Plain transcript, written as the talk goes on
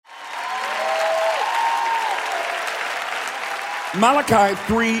Malachi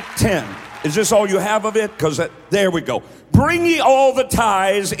 3:10. Is this all you have of it? Because there we go. Bring ye all the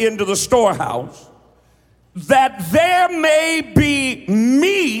tithes into the storehouse, that there may be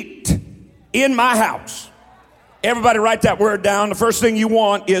meat in my house. Everybody write that word down. The first thing you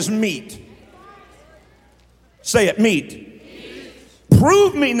want is meat. Say it, meat.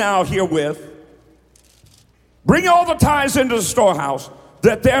 Prove me now herewith. Bring all the tithes into the storehouse,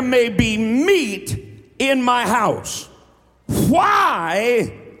 that there may be meat in my house.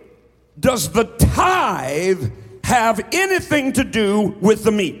 Why does the tithe have anything to do with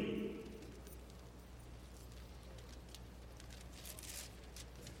the meat?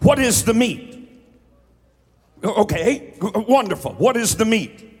 What is the meat? Okay, wonderful. What is the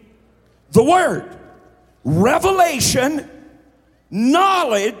meat? The word. Revelation,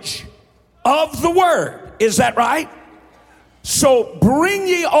 knowledge of the word. Is that right? So bring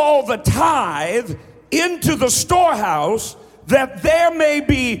ye all the tithe into the storehouse, that there may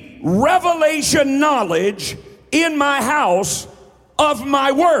be revelation knowledge in my house of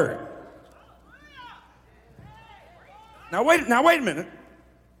my word. Now wait a minute.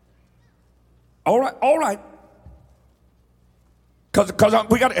 All right. Because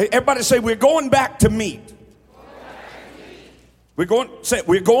we got everybody say we're going back to meat. We're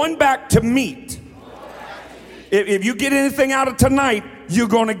going back to meat. If you get anything out of tonight, you're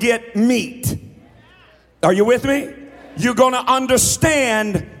going to get meat. Are you with me? You're going to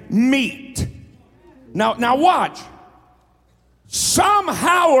understand meat. Now watch.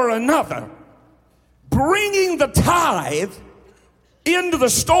 Somehow or another, bringing the tithe into the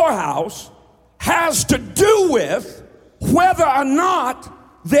storehouse has to do with whether or not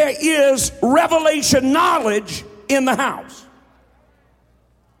there is revelation knowledge in the house.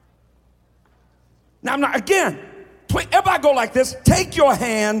 Now, again, everybody go like this. Take your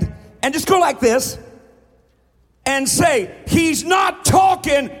hand and just go like this and say, he's not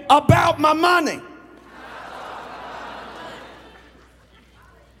talking about my money.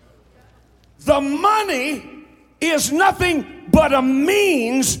 The money is nothing but a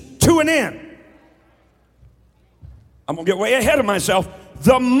means to an end. I'm going to get way ahead of myself.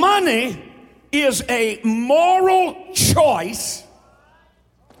 The money is a moral choice.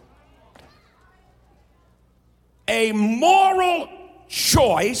 A moral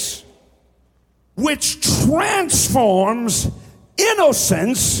choice which transforms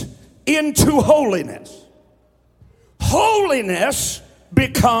innocence into holiness. Holiness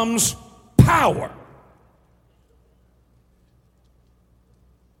becomes power.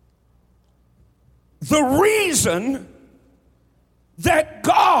 The reason that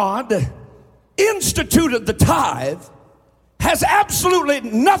God instituted the tithe has absolutely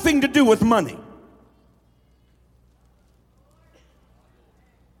nothing to do with money.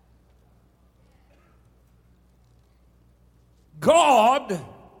 God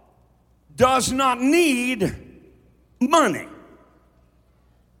does not need money.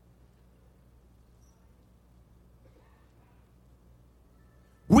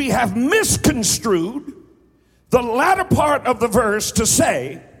 We have misconstrued the latter part of the verse to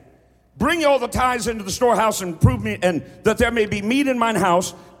say, bring all the tithes into the storehouse and prove me, and that there may be meat in mine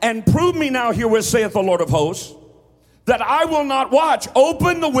house, and prove me now herewith, saith the Lord of hosts, that I will not watch,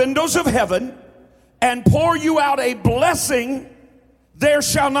 open the windows of heaven and pour you out a blessing, there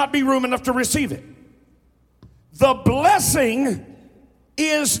shall not be room enough to receive it. The blessing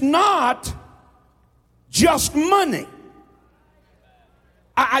is not just money.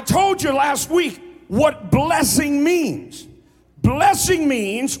 I told you last week what blessing means. Blessing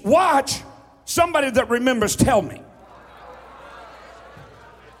means, watch, somebody that remembers, tell me.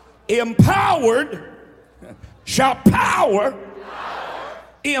 Empowered, shout power,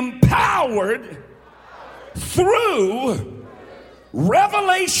 empowered through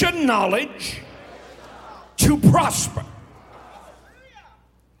revelation knowledge to prosper.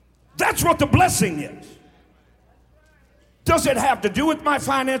 That's what the blessing is. Does it have to do with my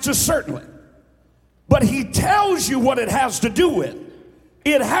finances? Certainly. But he tells you what it has to do with.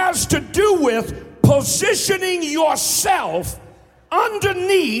 It has to do with positioning yourself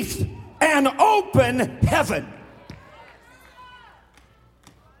underneath an open heaven.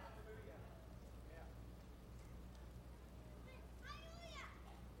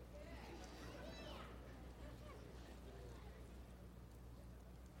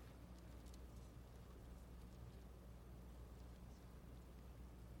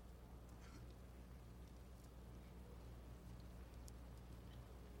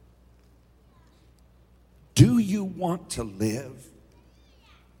 Do you want to live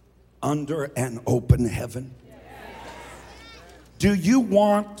under an open heaven? Do you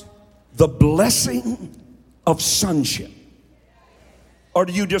want the blessing of sonship? Or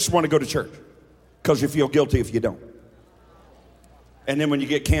do you just want to go to church because you feel guilty if you don't? And then when you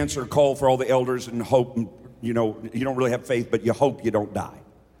get cancer, call for all the elders and hope, you know, you don't really have faith, but you hope you don't die.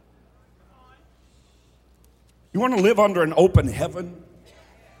 You want to live under an open heaven?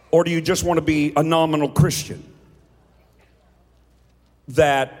 Or do you just want to be a nominal Christian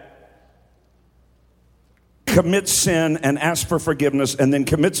that commits sin and asks for forgiveness and then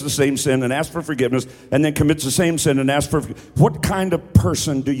commits the same sin and asks for forgiveness and then commits the same sin and asks for forgiveness? What kind of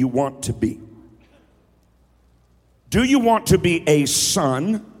person do you want to be? Do you want to be a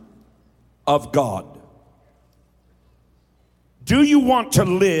son of God? Do you want to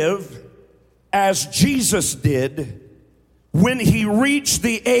live as Jesus did when he reached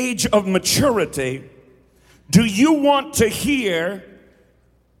the age of maturity? Do you want to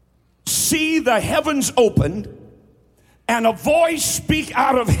see the heavens opened and a voice speak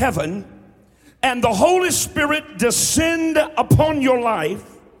out of heaven and the Holy Spirit descend upon your life?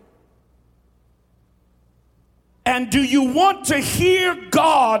 And do you want to hear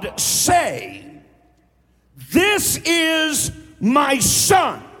God say, "This is my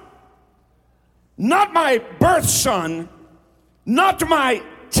son, not my birth son, not my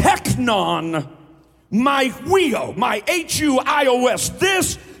teknon, my huios, my H-U-I-O-S.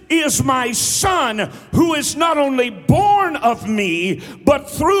 This is my son who is not only born of me, but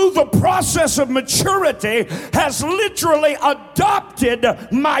through the process of maturity has literally adopted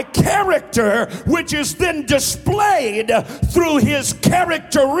my character, which is then displayed through his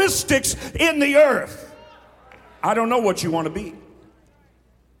characteristics in the earth." I don't know what you want to be.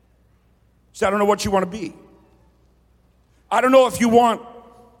 I don't know what you want to be. I don't know if you want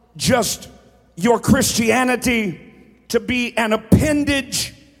just your Christianity to be an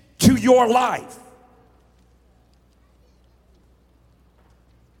appendage to your life,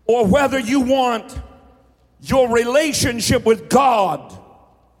 or whether you want your relationship with God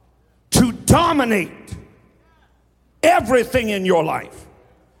to dominate everything in your life.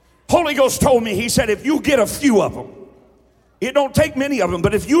 Holy Ghost told me, he said, if you get a few of them, it don't take many of them,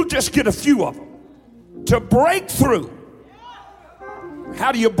 but if you just get a few of them to break through.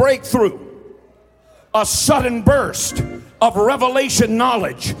 How do you break through? A sudden burst of revelation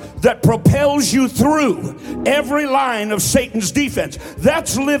knowledge that propels you through every line of Satan's defense.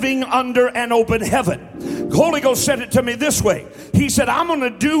 That's living under an open heaven. Holy Ghost said it to me this way. He said, I'm going to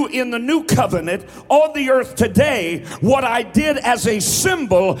do in the new covenant on the earth today what I did as a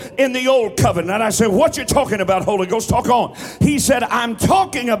symbol in the old covenant. And I said, what you talking about, Holy Ghost? Talk on. He said, I'm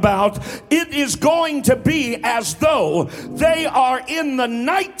talking about it is going to be as though they are in the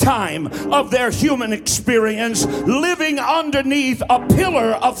nighttime of their human experience, living underneath a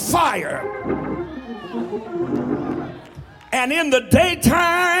pillar of fire. And in the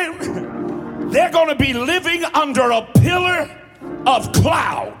daytime, they're going to be living under a pillar of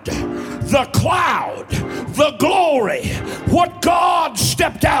cloud. The cloud, the glory, what God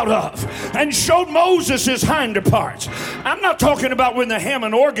stepped out of and showed Moses his hinder parts. I'm not talking about when the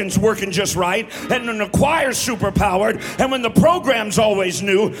Hammond organ's working just right and when the choir's super powered and when the program's always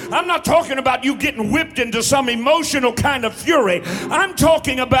new. I'm not talking about you getting whipped into some emotional kind of fury. I'm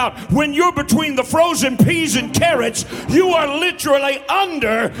talking about when you're between the frozen peas and carrots, you are literally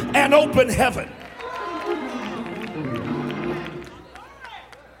under an open heaven.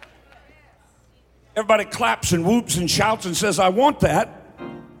 Everybody claps and whoops and shouts and says, I want that,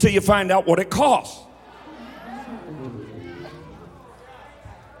 till you find out what it costs.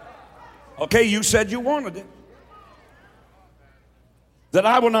 Okay, you said you wanted it. That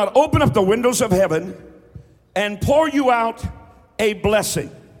I will not open up the windows of heaven and pour you out a blessing.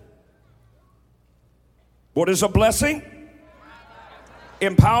 What is a blessing?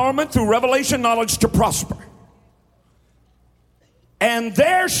 Empowerment through revelation knowledge to prosper. And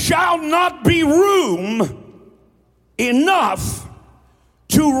there shall not be room enough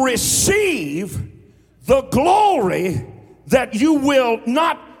to receive the glory that you will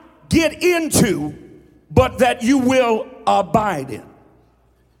not get into, but that you will abide in.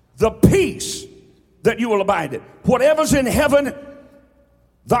 The peace that you will abide in. Whatever's in heaven,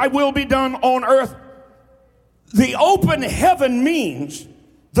 thy will be done on earth. The open heaven means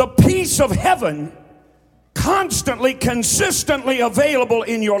the peace of heaven constantly, consistently available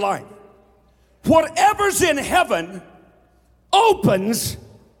in your life. Whatever's in heaven opens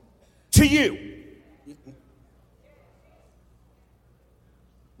to you.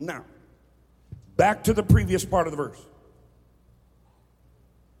 Now, back to the previous part of the verse.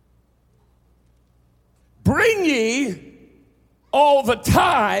 Bring ye all the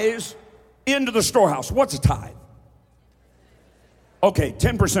tithes into the storehouse. What's a tithe? Okay,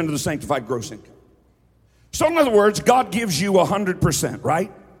 10% of the sanctified gross income. So in other words, God gives you 100%,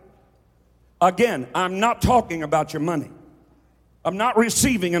 right? Again, I'm not talking about your money. I'm not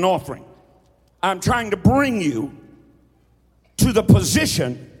receiving an offering. I'm trying to bring you to the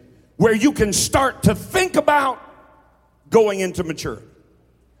position where you can start to think about going into maturity.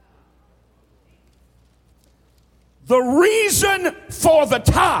 The reason for the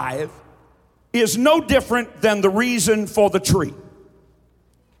tithe is no different than the reason for the tree.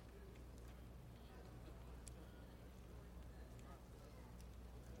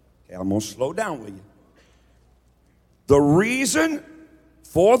 Okay, I'm going to slow down with you. The reason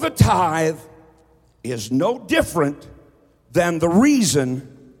for the tithe is no different than the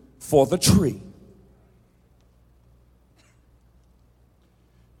reason for the tree.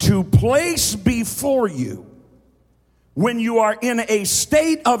 To place before you, when you are in a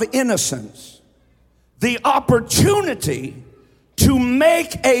state of innocence, the opportunity to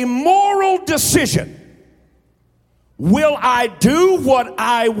make a moral decision. Will I do what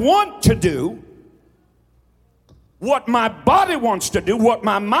I want to do, what my body wants to do, what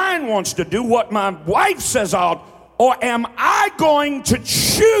my mind wants to do, what my wife says out, or am I going to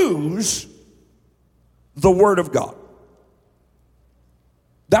choose the Word of God?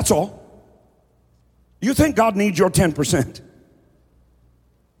 That's all. You think God needs your 10%?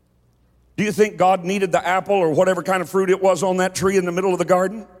 Do you think God needed the apple or whatever kind of fruit it was on that tree in the middle of the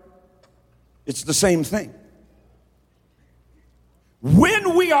garden? It's the same thing.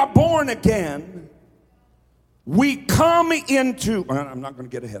 When we are born again, we come into, I'm not going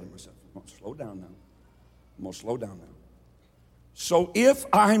to get ahead of myself. I'm going to slow down now. So if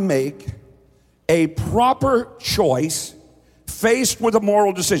I make a proper choice faced with a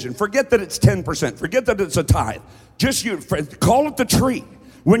moral decision, forget that it's 10%, forget that it's a tithe, just you call it the tree.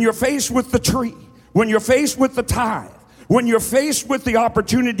 When you're faced with the tree, when you're faced with the tithe, when you're faced with the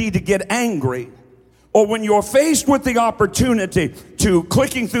opportunity to get angry, or when you're faced with the opportunity to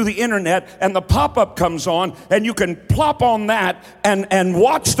clicking through the internet and the pop-up comes on and you can plop on that and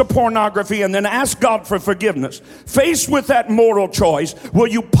watch the pornography and then ask God for forgiveness. Faced with that moral choice, will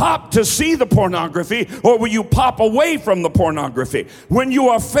you pop to see the pornography or will you pop away from the pornography? When you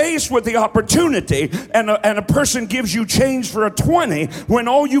are faced with the opportunity and a person gives you change for a 20 when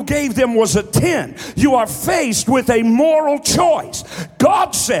all you gave them was a 10, you are faced with a moral choice.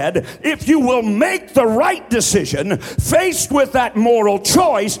 God said, if you will make the right decision, faced with that moral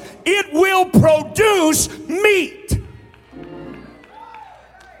choice, it will produce meat.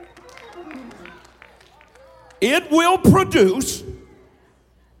 It will produce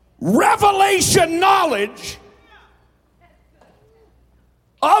revelation knowledge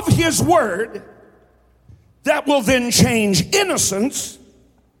of His Word that will then change innocence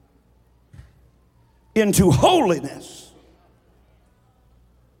into holiness,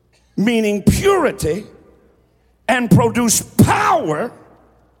 meaning purity, and produce power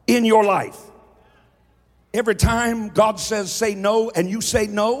in your life. Every time God says say no and you say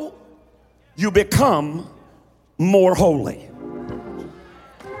no, you become more holy.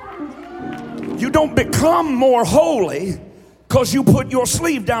 You don't become more holy because you put your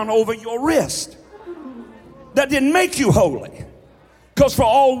sleeve down over your wrist. That didn't make you holy. Because for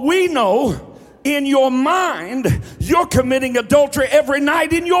all we know, in your mind, you're committing adultery every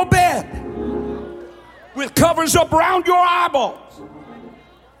night in your bed with covers up around your eyeballs.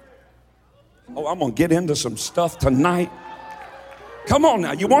 Oh, I'm going to get into some stuff tonight. Come on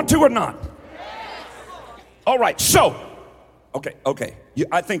now, you want to or not? All right, so, okay.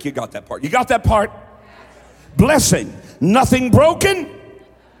 I think you got that part. You got that part? Blessing, nothing broken.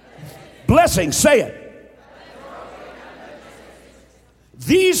 Blessing, say it.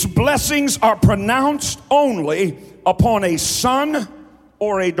 These blessings are pronounced only upon a son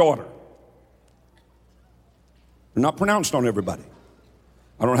or a daughter. They're not pronounced on everybody.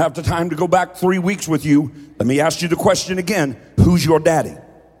 I don't have the time to go back 3 weeks with you. Let me ask you the question again. Who's your daddy?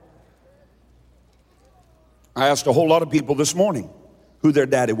 I asked a whole lot of people this morning who their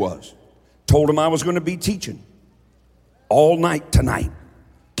daddy was. Told them I was going to be teaching all night tonight.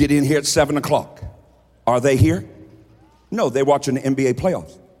 Get in here at 7 o'clock. Are they here? No, they're watching the NBA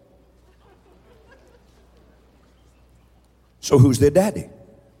playoffs. So who's their daddy?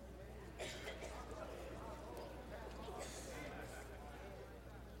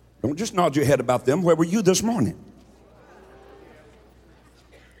 Don't just nod your head about them. Where were you this morning?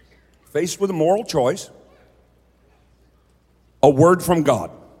 Faced with a moral choice, a word from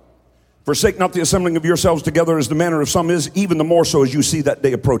God. Forsake not the assembling of yourselves together as the manner of some is, even the more so as you see that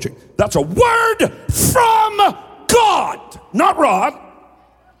day approaching. That's a word from God, not Rod.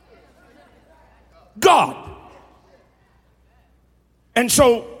 God. And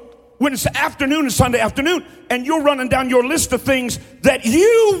so when it's afternoon and Sunday afternoon, and you're running down your list of things that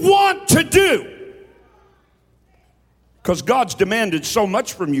you want to do. Because God's demanded so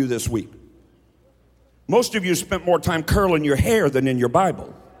much from you this week. Most of you spent more time curling your hair than in your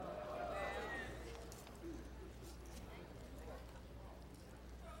Bible.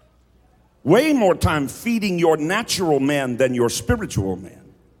 Way more time feeding your natural man than your spiritual man.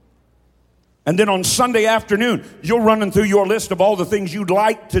 And then on Sunday afternoon, you're running through your list of all the things you'd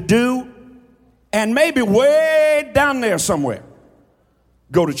like to do, and maybe way down there somewhere,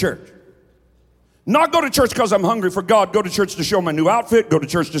 go to church. Not go to church because I'm hungry for God. Go to church to show my new outfit. Go to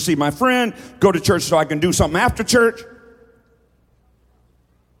church to see my friend. Go to church so I can do something after church.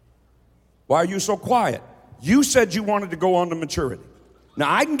 Why are you so quiet? You said you wanted to go on to maturity.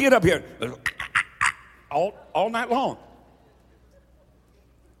 Now, I can get up here all night long.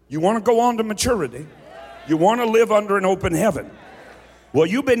 You want to go on to maturity. You want to live under an open heaven. Well,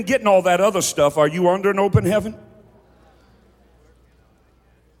 you've been getting all that other stuff. Are you under an open heaven?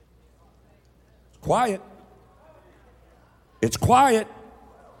 It's quiet. It's quiet.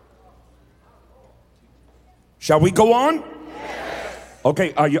 Shall we go on?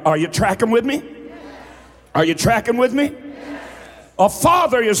 Okay, are you tracking with me? Are you tracking with me? A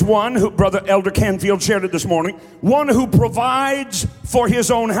father is one who, Brother Elder Canfield shared it this morning, one who provides for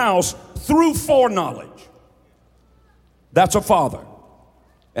his own house through foreknowledge. That's a father.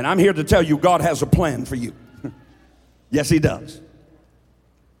 And I'm here to tell you God has a plan for you. Yes, he does.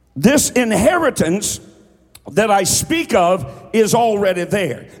 This inheritance that I speak of is already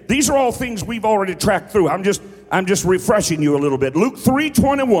there. These are all things we've already tracked through. I'm just refreshing you a little bit. Luke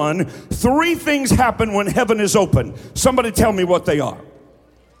 3:21, 3 things happen when heaven is open. Somebody tell me what they are.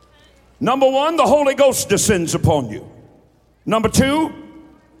 Number 1, the Holy Ghost descends upon you. Number 2,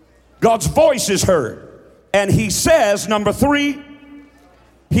 God's voice is heard. And he says, number 3,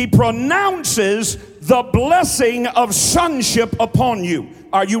 he pronounces the blessing of sonship upon you.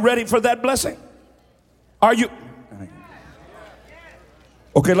 Are you ready for that blessing? Are you?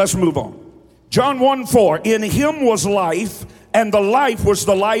 Okay, let's move on. John 1:4, in him was life, and the life was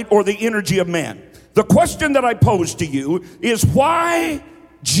the light or the energy of man. The question that I pose to you is why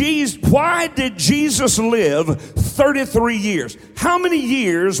did Jesus live 33 years? How many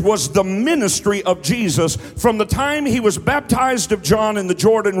years was the ministry of Jesus from the time he was baptized of John in the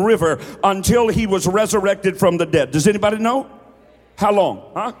Jordan River until he was resurrected from the dead? Does anybody know? How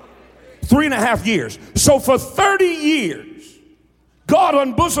long? 3.5 years. So for 30 years, God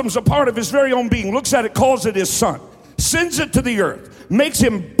unbosoms a part of his very own being, looks at it, calls it his son, sends it to the earth, makes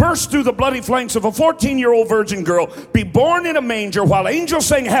him burst through the bloody flanks of a 14-year-old virgin girl, be born in a manger while angels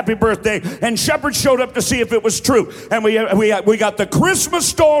sang happy birthday and shepherds showed up to see if it was true. And we got the Christmas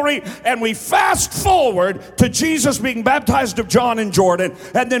story, and we fast forward to Jesus being baptized of John in Jordan,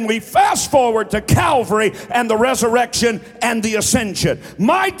 and then we fast forward to Calvary and the resurrection and the ascension.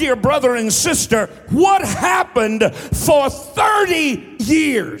 My dear brother and sister, what happened for 30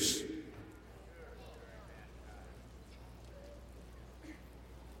 years?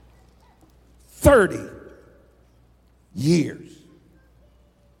 30 years.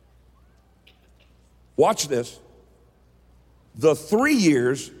 Watch this. The 3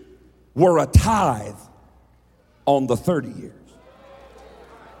 years were a tithe on the 30 years.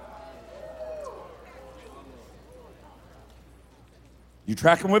 You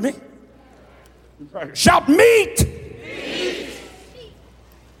tracking with me? Shout meat! Meat!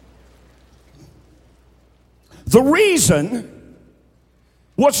 The reason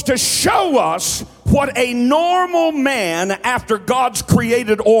was to show us what a normal man after God's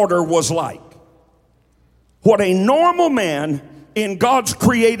created order was like. What a normal man in God's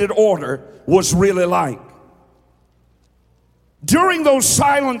created order was really like. During those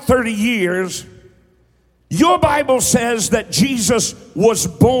silent 30 years, your Bible says that Jesus was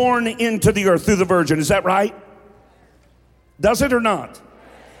born into the earth through the virgin. Is that right? Does it or not?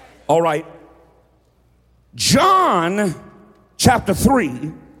 All right. John chapter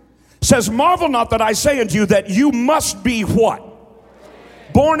 3 says, marvel not that I say unto you that you must be what?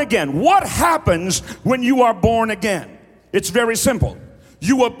 Born again. What happens when you are born again? It's very simple.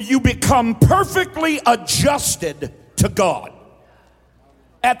 You become perfectly adjusted to God.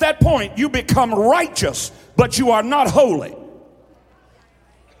 At that point, you become righteous, but you are not holy.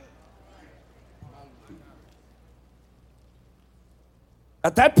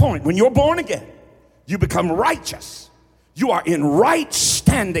 At that point, when you're born again, you become righteous, You are in right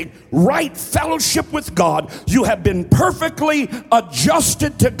standing, right fellowship with God. You have been perfectly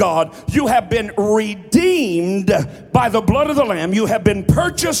adjusted to God. You have been redeemed by the blood of the Lamb. You have been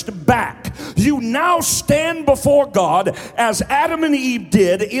purchased back. You now stand before God as Adam and Eve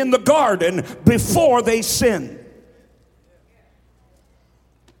did in the garden before they sinned.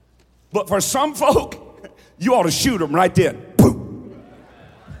 But for some folk, you ought to shoot them right then.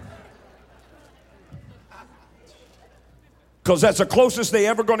 Because that's the closest they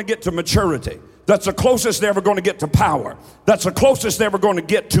ever going to get to maturity. That's the closest they're ever going to get to power. That's the closest they're ever going to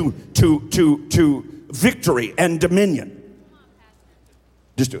get to victory and dominion.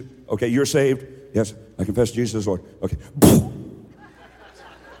 Just do it. Okay, you're saved. Yes, I confess Jesus as Lord. Okay.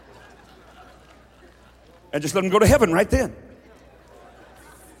 And just let them go to heaven right then.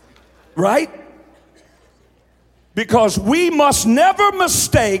 Right? Because we must never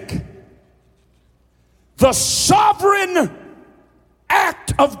mistake the sovereign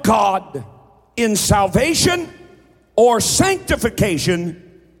act of God in salvation or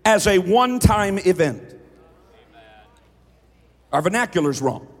sanctification as a one-time event. Our vernacular is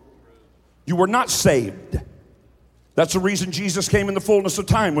wrong. You were not saved. That's the reason Jesus came in the fullness of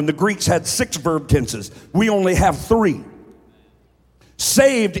time. When the Greeks had 6 verb tenses, we only have 3.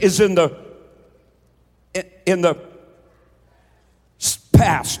 Saved is in the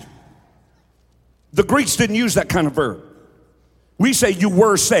past. The Greeks didn't use that kind of verb. We say you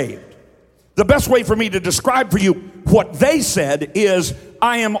were saved. The best way for me to describe for you what they said is,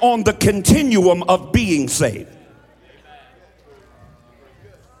 I am on the continuum of being saved.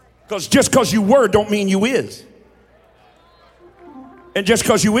 Because just because you were don't mean you is. And just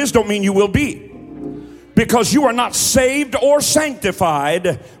because you is don't mean you will be. Because you are not saved or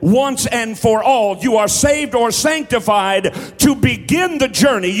sanctified once and for all. You are saved or sanctified to begin the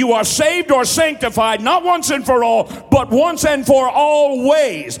journey. You are saved or sanctified not once and for all, but once and for all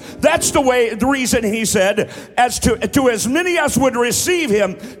ways. That's the reason he said, as to as many as would receive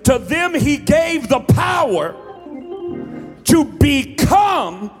him, to them he gave the power to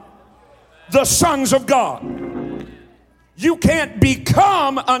become the sons of God. You can't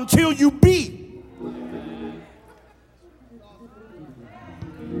become until you be.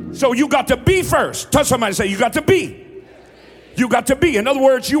 So you got to be first. Tell somebody, say, you got to be. You got to be. In other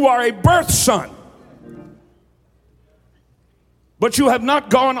words, you are a birth son. But you have not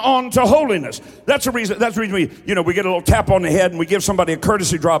gone on to holiness. That's the reason we get a little tap on the head and we give somebody a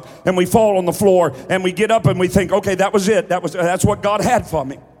courtesy drop and we fall on the floor and we get up and we think, okay, that was it. That's what God had for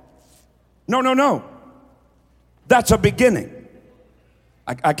me. No. That's a beginning.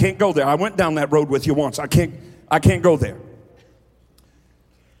 I can't go there. I went down that road with you once. I can't go there.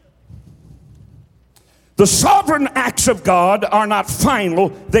 The sovereign acts of God are not final,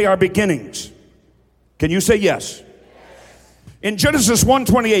 they are beginnings. Can you say yes? In Genesis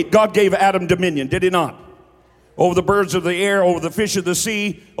 1:28, God gave Adam dominion, did he not? Over the birds of the air, over the fish of the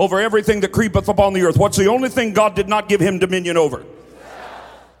sea, over everything that creepeth upon the earth. What's the only thing God did not give him dominion over?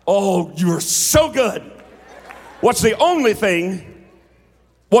 Oh, you are so good. What's the only thing?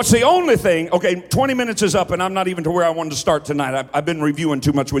 Okay, 20 minutes is up and I'm not even to where I wanted to start tonight. I've been reviewing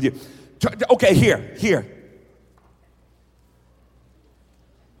too much with you. Okay, here.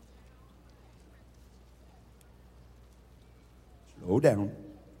 Slow down.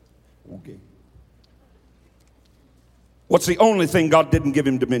 Okay. What's the only thing God didn't give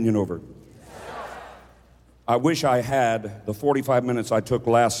him dominion over? I wish I had the 45 minutes I took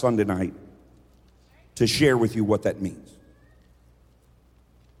last Sunday night to share with you what that means.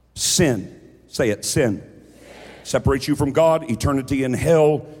 Sin. Say it, sin. Separates you from God, eternity in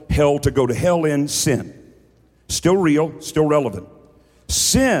hell to go to hell in, sin. Still real, still relevant.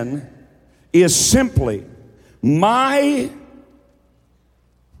 Sin is simply my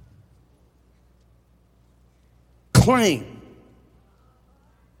claim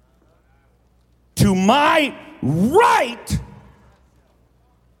to my right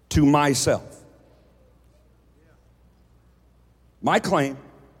to myself. My claim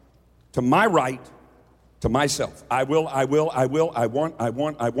to my right to myself. I want,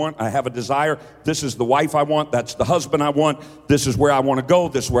 I have a desire. This is the wife I want. That's the husband I want. This is where I want to go.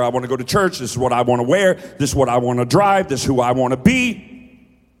 This is where I want to go to church. This is what I want to wear. This is what I want to drive. This is who I want to be.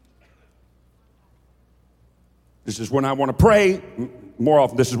 This is when I want to pray. More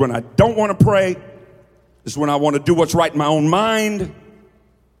often, this is when I don't want to pray. This is when I want to do what's right in my own mind.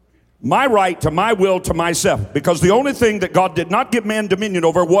 My right to my will to myself. Because the only thing that God did not give man dominion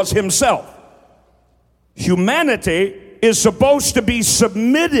over was himself. Humanity is supposed to be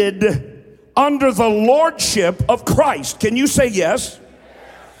submitted under the lordship of Christ. Can you say yes?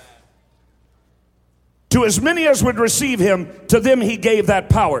 To as many as would receive him, to them he gave that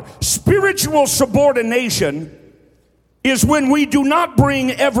power. Spiritual subordination is when we do not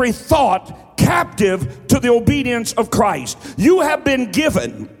bring every thought captive to the obedience of Christ. You have been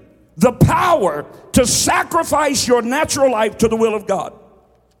given the power to sacrifice your natural life to the will of God.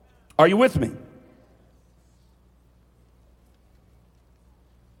 Are you with me?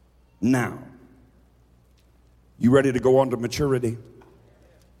 Now, you ready to go on to maturity?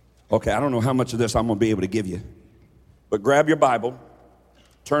 Okay, I don't know how much of this I'm going to be able to give you, but grab your Bible,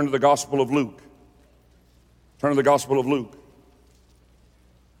 turn to the Gospel of Luke. Turn to the Gospel of Luke.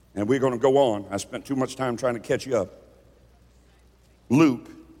 And we're going to go on. I spent too much time trying to catch you up. Luke,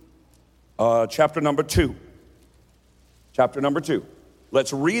 chapter number 2. Chapter number 2.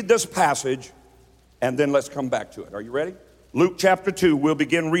 Let's read this passage, and then let's come back to it. Are you ready? Luke chapter 2, we'll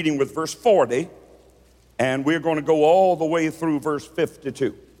begin reading with verse 40, and we're going to go all the way through verse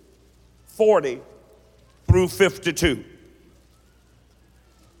 52. 40 through 52.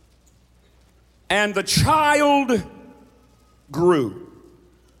 And the child grew.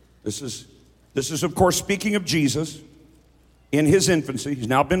 This is of course speaking of Jesus in his infancy. He's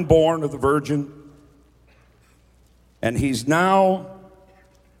now been born of the virgin. And he's now,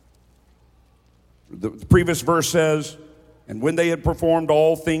 the previous verse says, and when they had performed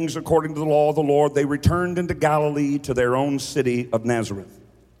all things according to the law of the Lord, they returned into Galilee to their own city of Nazareth.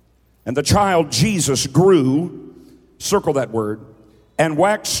 And the child Jesus grew, circle that word, and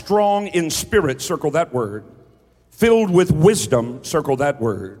waxed strong in spirit, circle that word, filled with wisdom, circle that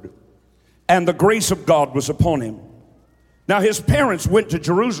word, and the grace of God was upon him. Now his parents went to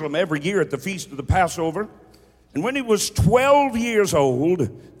Jerusalem every year at the feast of the Passover, and when he was 12 years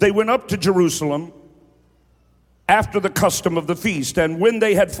old, they went up to Jerusalem after the custom of the feast. And when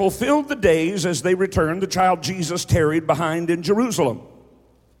they had fulfilled the days as they returned, the child Jesus tarried behind in Jerusalem.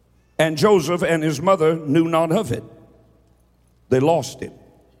 And Joseph and his mother knew not of it. They lost him.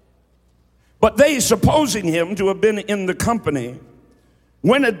 But they, supposing him to have been in the company,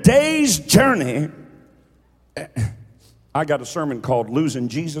 went a day's journey. I got a sermon called Losing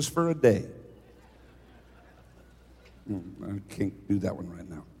Jesus for a Day. I can't do that one right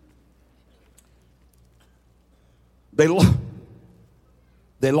now.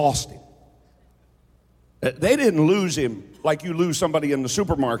 They lost him. They didn't lose him like you lose somebody in the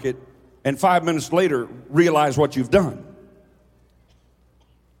supermarket and 5 minutes later realize what you've done.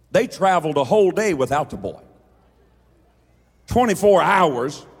 They traveled a whole day without the boy. 24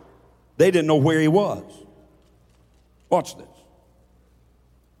 hours, they didn't know where he was. Watch this.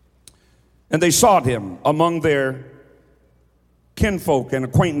 And they sought him among their kinfolk and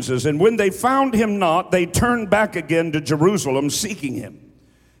acquaintances, and when they found him not, they turned back again to Jerusalem seeking him.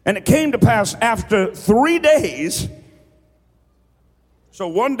 And it came to pass after 3 days, so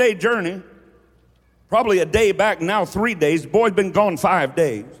 1 day journey, probably a day back, now 3 days, the boy's been gone 5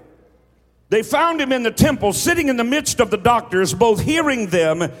 days. They found him in the temple, sitting in the midst of the doctors, both hearing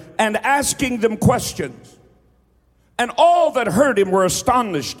them and asking them questions. And all that heard him were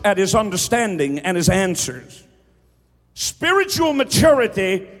astonished at his understanding and his answers. Spiritual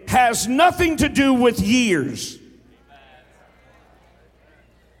maturity has nothing to do with years.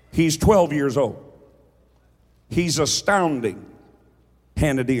 He's 12 years old. He's astounding,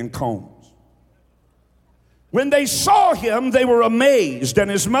 Hannity and Combs. When they saw him, they were amazed, and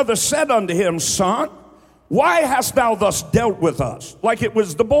his mother said unto him, Son, why hast thou thus dealt with us? Like it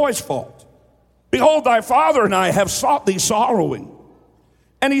was the boy's fault. Behold, thy father and I have sought thee sorrowing.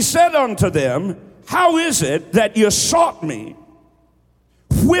 And he said unto them, How is it that ye sought me?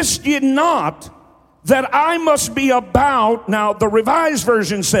 Wist ye not that I must be about, now the Revised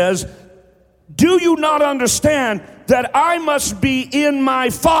Version says, do you not understand that I must be in my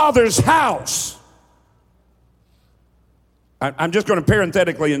Father's house? I'm just going to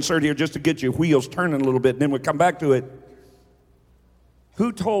parenthetically insert here just to get your wheels turning a little bit, and then we'll come back to it.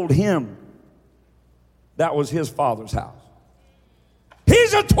 Who told him that was his father's house?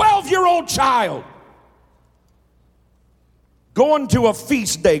 He's a 12-year-old child going to a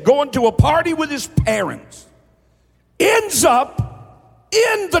feast day, going to a party with his parents, ends up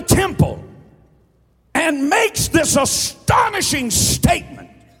in the temple and makes this astonishing statement.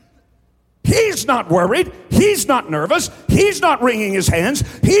 He's not worried. He's not nervous. He's not wringing his hands.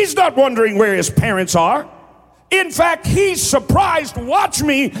 He's not wondering where his parents are. In fact, he's surprised, watch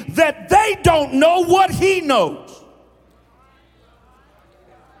me, that they don't know what he knows.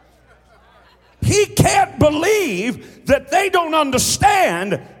 He can't believe that they don't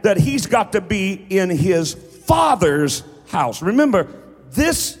understand that he's got to be in his Father's house. Remember,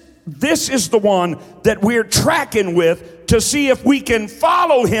 this is the one that we're tracking with to see if we can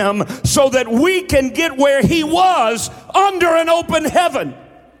follow him so that we can get where he was under an open heaven.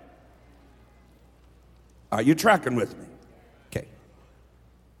 Are you tracking with me? Okay.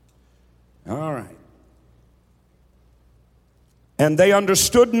 All right. And they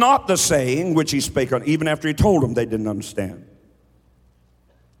understood not the saying which he spake on. Even after he told them, they didn't understand.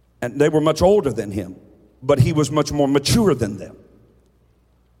 And they were much older than him, but he was much more mature than them.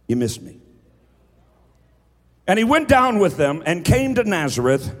 You missed me. And he went down with them and came to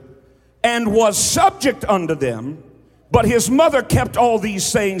Nazareth and was subject unto them. But his mother kept all these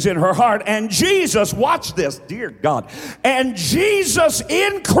sayings in her heart. And Jesus, watch this, dear God. And Jesus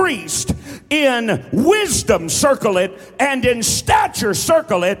increased in wisdom, circle it, and in stature,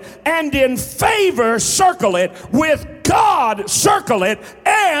 circle it, and in favor, circle it, with God, circle it,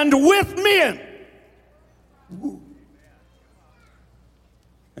 and with men.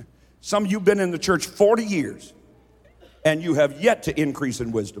 Some of you have been in the church 40 years, and you have yet to increase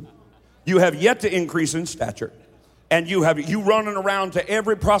in wisdom. You have yet to increase in stature. And you running around to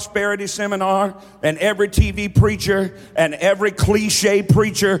every prosperity seminar and every TV preacher and every cliche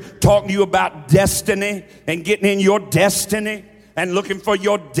preacher talking to you about destiny and getting in your destiny and looking for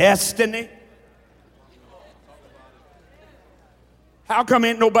your destiny. How come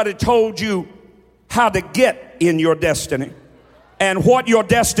ain't nobody told you how to get in your destiny and what your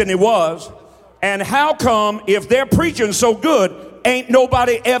destiny was? And how come if they're preaching so good, ain't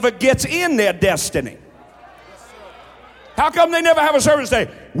nobody ever gets in their destiny? How come they never have a service day?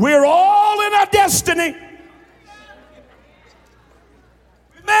 We're all in our destiny.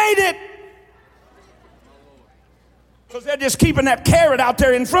 We made it. Because they're just keeping that carrot out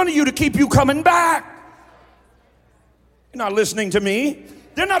there in front of you to keep you coming back. You're not listening to me.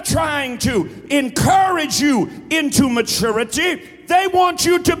 They're not trying to encourage you into maturity. They want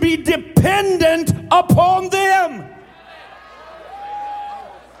you to be dependent upon them.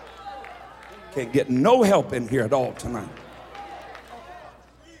 Can't get no help in here at all tonight.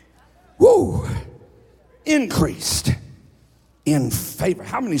 Woo! Increased in favor.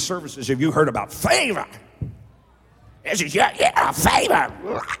 How many services have you heard about favor? This is yeah, favor.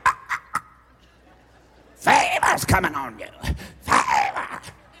 Favor's coming on you. Favor.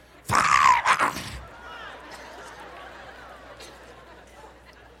 Favor.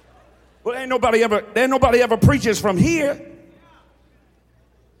 Well, ain't nobody ever preaches from here.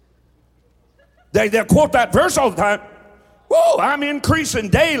 They'll quote that verse all the time. Whoa, I'm increasing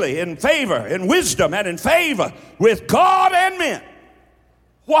daily in favor, in wisdom, and in favor with God and men.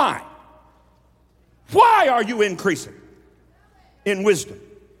 Why? Why are you increasing in wisdom?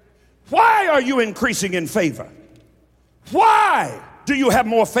 Why are you increasing in favor? Why do you have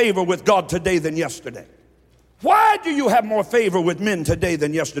more favor with God today than yesterday? Why do you have more favor with men today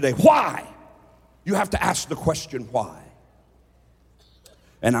than yesterday? Why? You have to ask the question, why?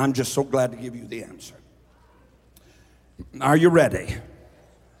 And I'm just so glad to give you the answer. Are you ready?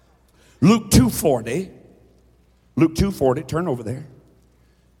 Luke 2:40. Luke 2:40, turn over there.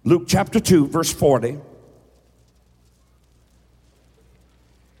 Luke chapter 2, verse 40.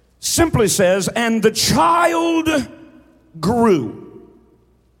 Simply says, and the child grew.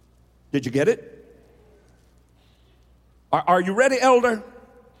 Did you get it? Are you ready, elder?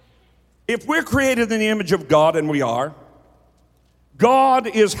 If we're created in the image of God, and we are, God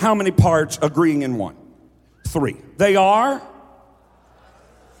is how many parts agreeing in one? 3. They are.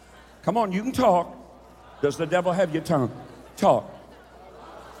 Come on, you can talk. Does the devil have your tongue? Talk.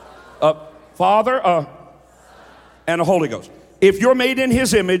 Father, and a Holy Ghost. If you're made in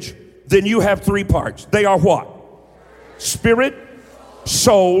his image, then you have 3 parts. They are what? Spirit,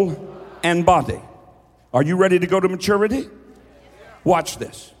 soul, and body. Are you ready to go to maturity? Watch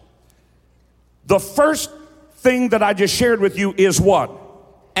this. The first thing that I just shared with you is what?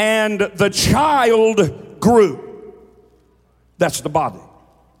 And the child grew. That's the body.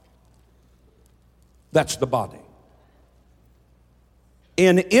 That's the body.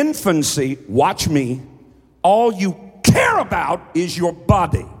 In infancy, watch me, all you care about is your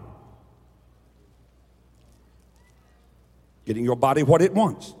body. Getting your body what it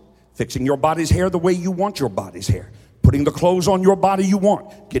wants. Fixing your body's hair the way you want your body's hair. Putting the clothes on your body you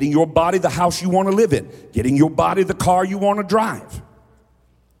want. Getting your body the house you want to live in. Getting your body the car you want to drive.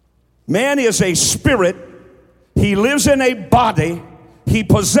 Man is a spirit. He lives in a body. He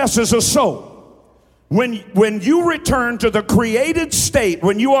possesses a soul. When you return to the created state,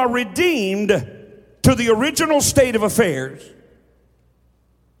 when you are redeemed to the original state of affairs,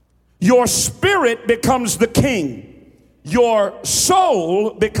 your spirit becomes the king. Your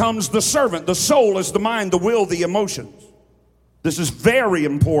soul becomes the servant. The soul is the mind, the will, the emotions. This is very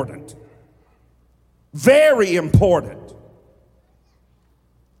important. Very important.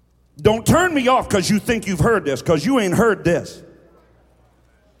 Don't turn me off because you think you've heard this, because you ain't heard this.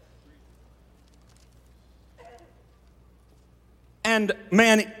 And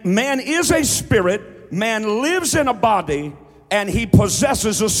man is a spirit, man lives in a body, and he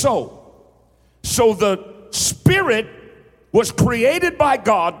possesses a soul. So the spirit was created by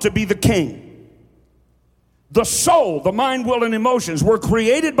God to be the king. The soul, the mind, will, and emotions were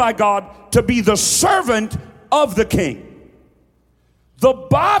created by God to be the servant of the king. The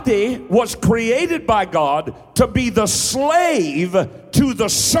body was created by God to be the slave to the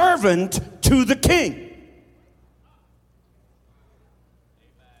servant to the king.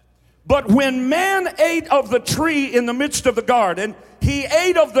 But when man ate of the tree in the midst of the garden, he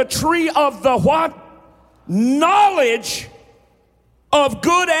ate of the tree of the what? Knowledge of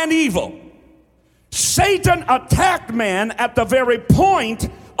good and evil. Satan attacked man at the very point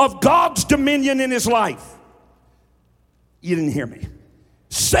of God's dominion in his life. You didn't hear me.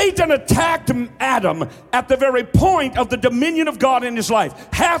 Satan attacked Adam at the very point of the dominion of God in his life.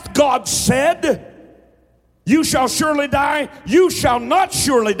 Hath God said, you shall surely die? You shall not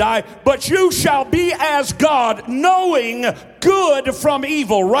surely die, but you shall be as God, knowing good from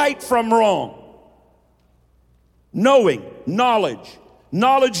evil, right from wrong. Knowing, knowledge.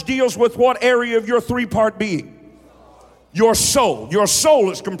 Knowledge deals with what area of your three-part being? Your soul. Your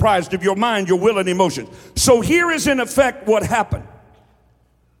soul is comprised of your mind, your will, and emotions. So here is in effect what happened.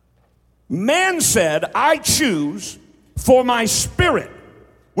 Man said, I choose for my spirit,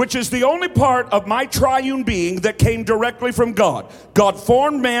 which is the only part of my triune being that came directly from God. God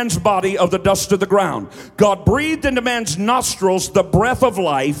formed man's body of the dust of the ground. God breathed into man's nostrils the breath of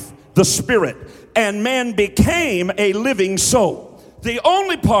life, the spirit, and man became a living soul. The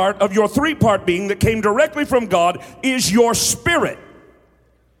only part of your three-part being that came directly from God is your spirit.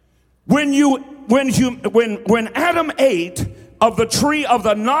 When Adam ate of the tree of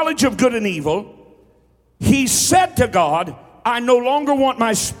the knowledge of good and evil, he said to God, I no longer want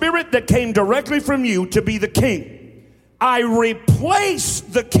my spirit that came directly from you to be the king. I replace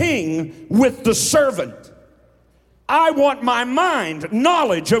the king with the servant. I want my mind,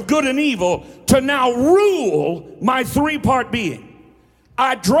 knowledge of good and evil, to now rule my three-part being.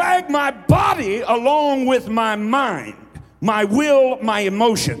 I drag my body along with my mind, my will, my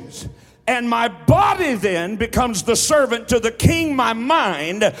emotions. And my body then becomes the servant to the king, my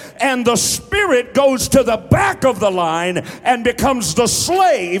mind, and the spirit goes to the back of the line and becomes the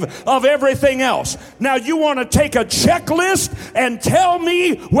slave of everything else. Now you want to take a checklist and tell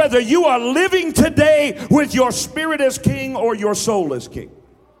me whether you are living today with your spirit as king or your soul as king.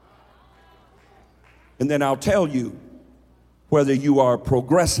 And then I'll tell you whether you are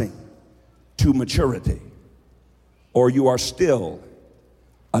progressing to maturity or you are still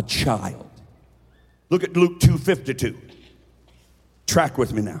a child. Look at Luke 2:52. Track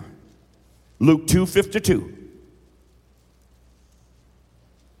with me now. Luke 2:52.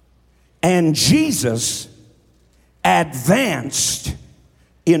 And Jesus advanced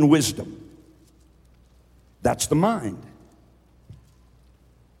in wisdom. That's the mind.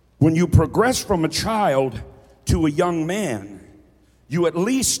 When you progress from a child to a young man, you at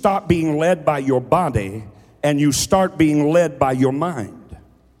least stop being led by your body and you start being led by your mind.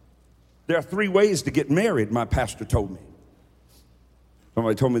 There are three ways to get married, my pastor told me.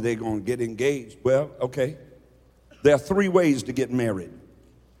 Somebody told me they're going to get engaged. Well, okay. There are three ways to get married.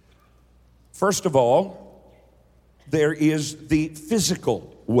 First of all, there is the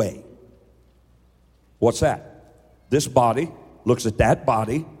physical way. What's that? This body looks at that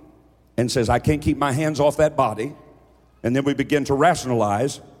body and says, I can't keep my hands off that body. And then we begin to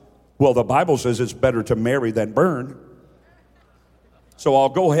rationalize, well, the Bible says it's better to marry than burn. So I'll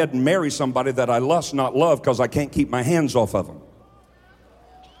go ahead and marry somebody that I lust, not love, because I can't keep my hands off of them.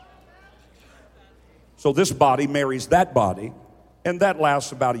 So this body marries that body, and that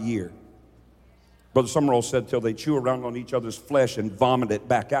lasts about a year. Brother Summerall said till they chew around on each other's flesh and vomit it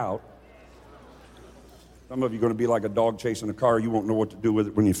back out. Some of you are going to be like a dog chasing a car. You won't know what to do with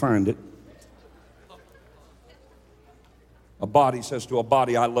it when you find it. A body says to a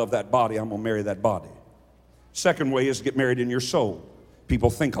body, I love that body, I'm going to marry that body. Second way is to get married in your soul. People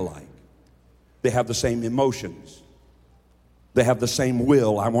think alike. They have the same emotions. They have the same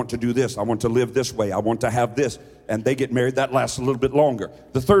will. I want to do this. I want to live this way. I want to have this. And they get married. That lasts a little bit longer.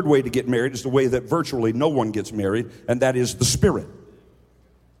 The third way to get married is the way that virtually no one gets married, and that is the spirit.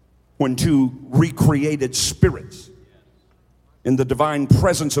 When two recreated spirits in the divine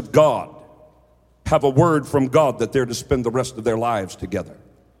presence of God have a word from God that they're to spend the rest of their lives together.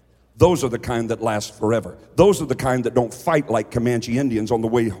 Those are the kind that last forever. Those are the kind that don't fight like Comanche Indians on the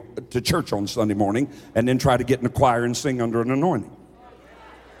way to church on Sunday morning and then try to get in the choir and sing under an anointing.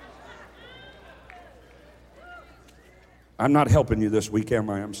 I'm not helping you this week, am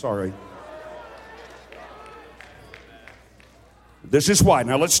I? I'm sorry. This is why.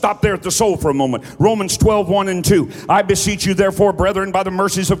 Now let's stop there at the soul for a moment. Romans 12, 1 and 2. I beseech you therefore, brethren, by the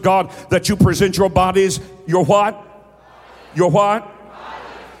mercies of God, that you present your bodies, your what? Your what?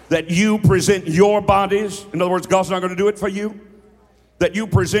 That you present your bodies. In other words, God's not going to do it for you. That you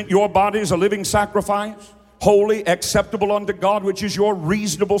present your bodies a living sacrifice, holy, acceptable unto God, which is your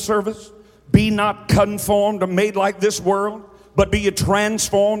reasonable service. Be not conformed or made like this world, but be ye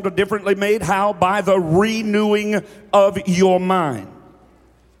transformed or differently made. How? By the renewing of your mind.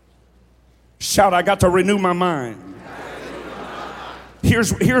 Shout, I got to renew my mind.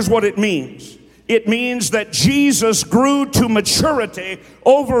 Here's what it means. It means that Jesus grew to maturity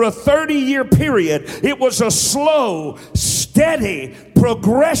over a 30-year period. It was a slow, steady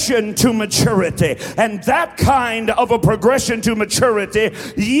progression to maturity. And that kind of a progression to maturity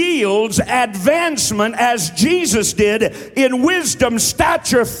yields advancement, as Jesus did, in wisdom,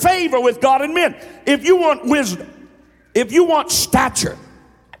 stature, favor with God and men. If you want wisdom, if you want stature,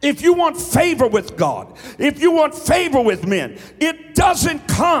 if you want favor with God, if you want favor with men, it doesn't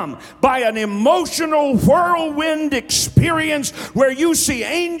come by an emotional whirlwind experience where you see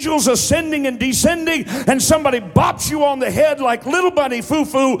angels ascending and descending and somebody bops you on the head like little buddy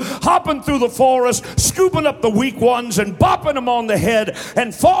foo-foo, hopping through the forest, scooping up the weak ones and bopping them on the head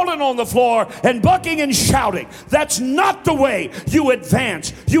and falling on the floor and bucking and shouting. That's not the way you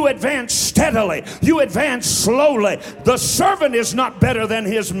advance. You advance steadily. You advance slowly. The servant is not better than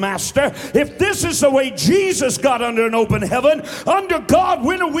his master. If this is the way Jesus got under an open heaven, under God,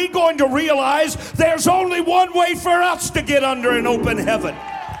 when are we going to realize there's only one way for us to get under an open heaven?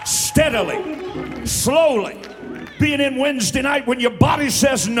 Steadily, slowly. Being in Wednesday night when your body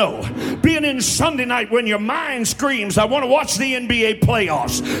says no. Being in Sunday night when your mind screams, I want to watch the NBA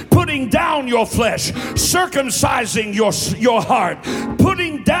playoffs. Putting down your flesh. Circumcising your heart.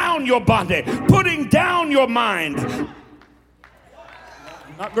 Putting down your body. Putting down your mind. I'm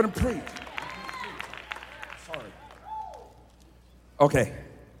not going to preach. Sorry. Okay.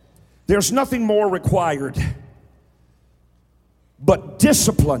 There's nothing more required but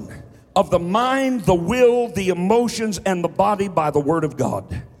discipline of the mind, the will, the emotions, and the body by the Word of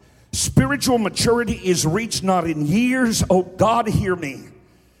God. Spiritual maturity is reached not in years. Oh, God, hear me.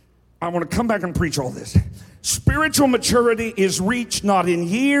 I want to come back and preach all this. Spiritual maturity is reached not in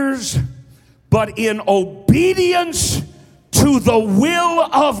years, but in obedience to the will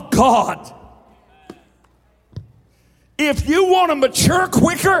of God. If you want to mature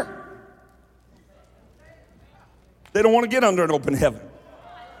quicker, they don't want to get under an open heaven.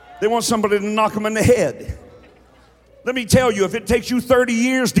 They want somebody to knock them in the head. Let me tell you, if it takes you 30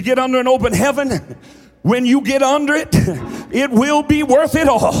 years to get under an open heaven, when you get under it, it will be worth it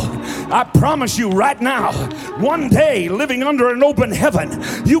all. I promise you right now, one day living under an open heaven,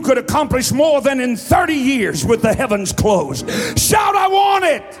 you could accomplish more than in 30 years with the heavens closed. Shout, I want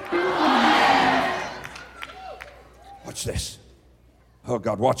it. Watch this. Oh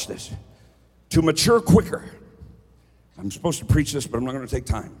God, watch this. To mature quicker. I'm supposed to preach this, but I'm not going to take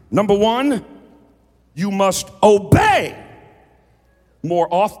time. Number one, you must obey more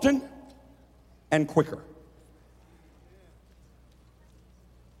often and quicker.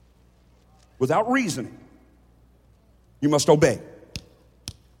 Without reasoning, you must obey.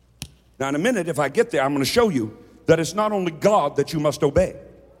 Now, in a minute, if I get there, I'm going to show you that it's not only God that you must obey.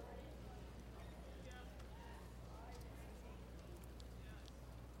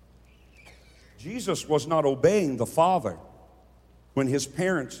 Jesus was not obeying the Father when his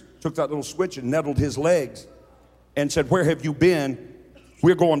parents took that little switch and nettled his legs and said, where have you been?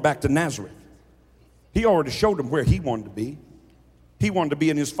 We're going back to Nazareth. He already showed him where he wanted to be. He wanted to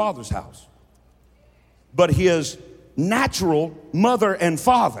be in his Father's house. But his natural mother and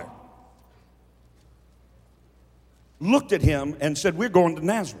father looked at him and said, we're going to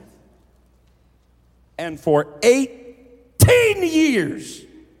Nazareth. And for 18 years,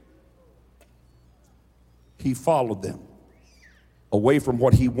 he followed them away from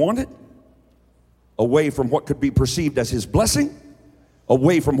what he wanted, away from what could be perceived as his blessing,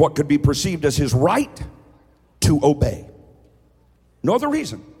 away from what could be perceived as his right, to obey. No other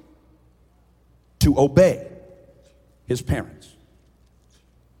reason. To obey his parents.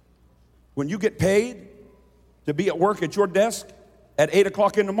 When you get paid to be at work at your desk at 8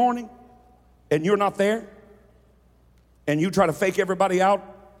 o'clock in the morning and you're not there, and you try to fake everybody out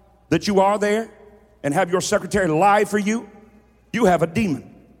that you are there, and have your secretary lie for you, you have a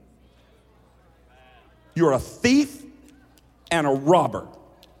demon. You're a thief and a robber.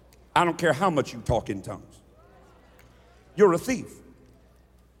 I don't care how much you talk in tongues. You're a thief.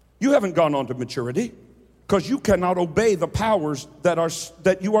 You haven't gone on to maturity. Because you cannot obey the powers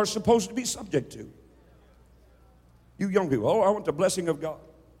that you are supposed to be subject to. You young people, oh, I want the blessing of God.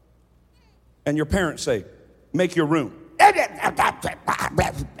 And your parents say, make your room.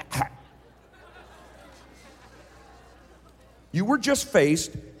 You were just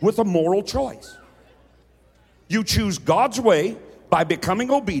faced with a moral choice. You choose God's way by becoming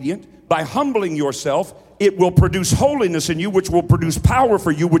obedient, by humbling yourself. It will produce holiness in you, which will produce power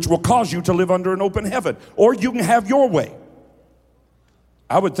for you, which will cause you to live under an open heaven. Or you can have your way.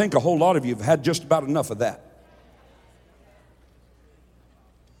 I would think a whole lot of you have had just about enough of that.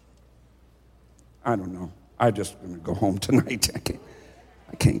 I don't know. I'm just going to go home tonight. I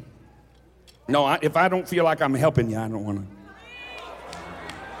can't. No, if I don't feel like I'm helping you, I don't want to.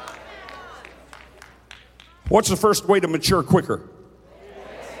 What's the first way to mature quicker?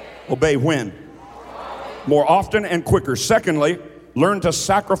 Obey when? More often and quicker. Secondly, learn to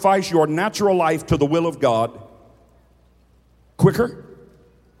sacrifice your natural life to the will of God quicker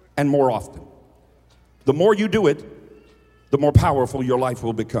and more often. The more you do it, the more powerful your life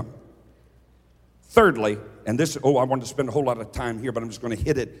will become. Thirdly, and this, I wanted to spend a whole lot of time here, but I'm just going to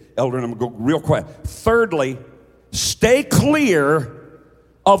hit it, Elder, and I'm going to go real quick. Thirdly, stay clear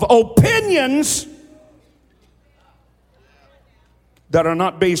of opinions that are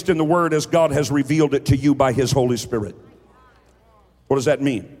not based in the Word as God has revealed it to you by His Holy Spirit. What does that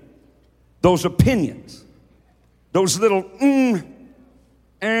mean? Those opinions, those little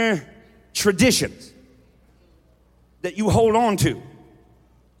traditions that you hold on to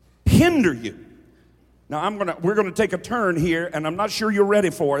hinder you. Now we're gonna take a turn here, and I'm not sure you're ready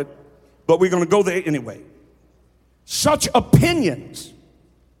for it, but we're gonna go there anyway. Such opinions,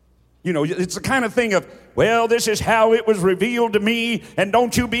 it's the kind of thing of, well, this is how it was revealed to me, and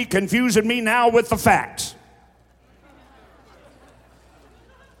don't you be confusing me now with the facts.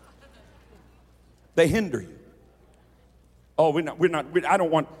 They hinder you. Oh, I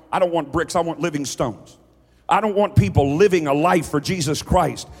don't want bricks, I want living stones. I don't want people living a life for Jesus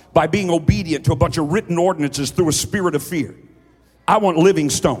Christ by being obedient to a bunch of written ordinances through a spirit of fear. I want living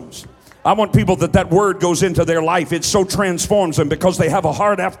stones. I want people that word goes into their life. It so transforms them because they have a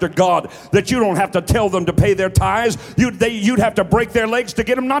heart after God that you don't have to tell them to pay their tithes. You'd have to break their legs to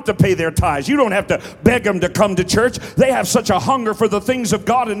get them not to pay their tithes. You don't have to beg them to come to church. They have such a hunger for the things of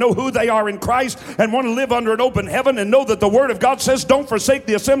God and know who they are in Christ and want to live under an open heaven and know that the Word of God says, don't forsake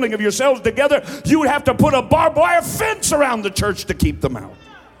the assembling of yourselves together. You would have to put a barbed wire fence around the church to keep them out.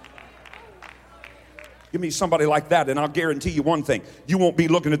 Give me somebody like that, and I'll guarantee you one thing. You won't be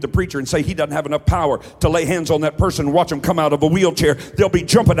looking at the preacher and say he doesn't have enough power to lay hands on that person and watch them come out of a wheelchair. They'll be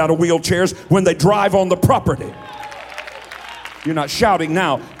jumping out of wheelchairs when they drive on the property. You're not shouting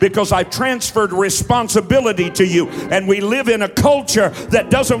now because I've transferred responsibility to you, and we live in a culture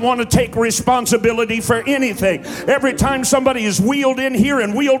that doesn't want to take responsibility for anything. Every time somebody is wheeled in here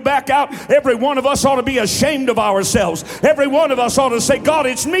and wheeled back out, every one of us ought to be ashamed of ourselves. Every one of us ought to say, God,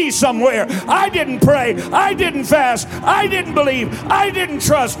 it's me somewhere. I didn't pray. I didn't fast. I didn't believe. I didn't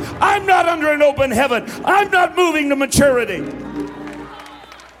trust. I'm not under an open heaven. I'm not moving to maturity.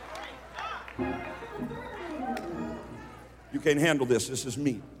 You can't handle this. This is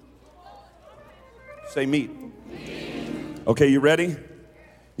meat. Say meat. Okay, you ready?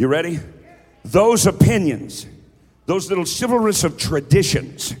 You ready? Those opinions, those little chivalrous of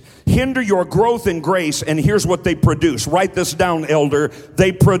traditions, hinder your growth in grace, and here's what they produce. Write this down, elder.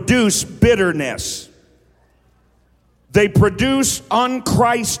 They produce bitterness. They produce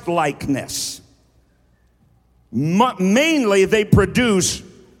unChristlikeness. Mainly, they produce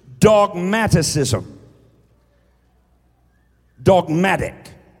dogmaticism. Dogmatic.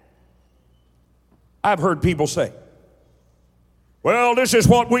 I've heard people say, well, this is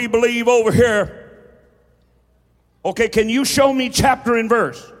what we believe over here. Okay, can you show me chapter and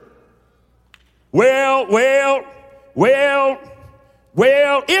verse? Well,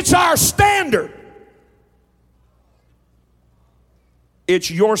 it's our standard. It's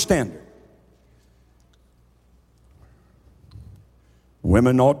your standard.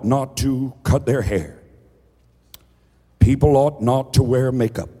 Women ought not to cut their hair. People ought not to wear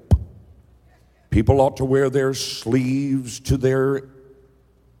makeup. People ought to wear their sleeves to their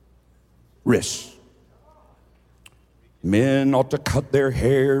wrists. Men ought to cut their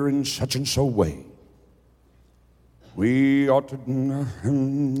hair in such and so way. We ought to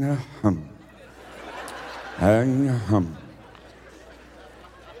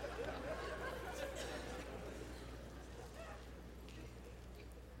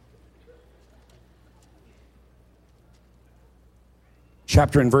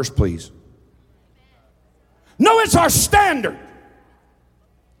Chapter and verse, please. No, it's our standard.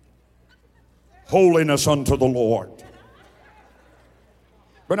 holiness unto the Lord.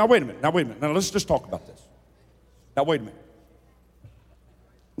 But now wait a minute. Now let's just talk about this. Now wait a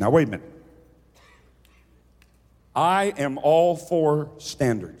minute. I am all for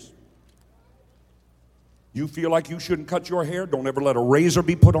standards. You feel like you shouldn't cut your hair? Don't ever let a razor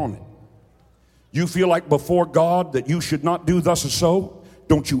be put on it. You feel like before God that you should not do thus or so?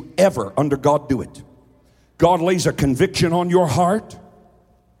 Don't you ever under God do it. God lays a conviction on your heart.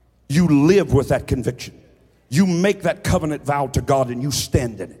 You live with that conviction. You make that covenant vow to God and you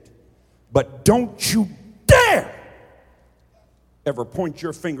stand in it. But don't you dare ever point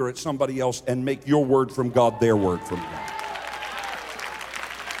your finger at somebody else and make your word from God their word from God.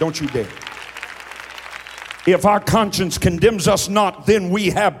 Don't you dare. If our conscience condemns us not, then we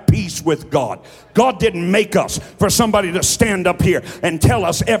have peace with God. God didn't make us for somebody to stand up here and tell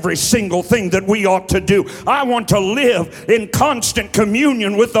us every single thing that we ought to do. I want to live in constant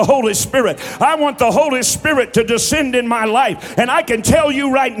communion with the Holy Spirit. I want the Holy Spirit to descend in my life. And I can tell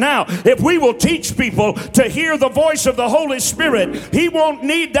you right now, if we will teach people to hear the voice of the Holy Spirit, he won't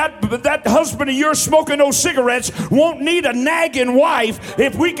need that husband of yours smoking those cigarettes, won't need a nagging wife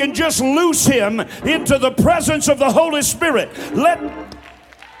if we can just loose him into the presence of the Holy Spirit.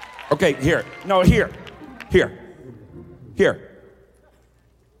 Okay, here.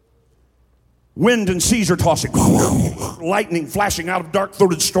 Wind and seas are tossing. Lightning flashing out of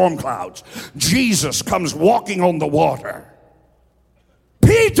dark-throated storm clouds. Jesus comes walking on the water.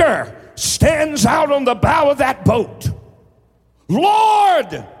 Peter stands out on the bow of that boat.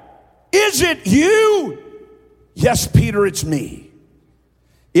 Lord, is it you? Yes, Peter, it's me.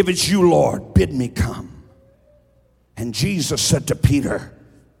 If it's you, Lord, bid me come. And Jesus said to Peter,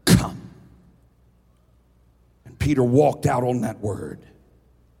 come. And Peter walked out on that word.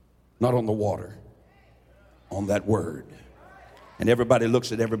 Not on the water. On that word. And everybody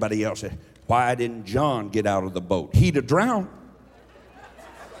looks at everybody else and says, why didn't John get out of the boat? He'd have drowned.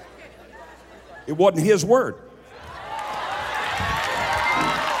 It wasn't his word.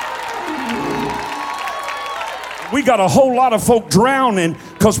 We got a whole lot of folk drowning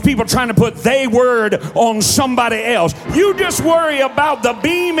because people trying to put their word on somebody else. You just worry about the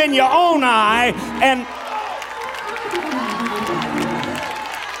beam in your own eye and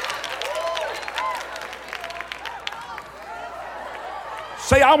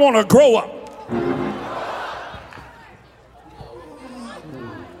say, I want to grow up.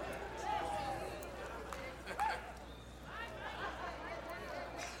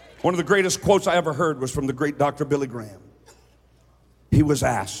 One of the greatest quotes I ever heard was from the great Dr. Billy Graham. He was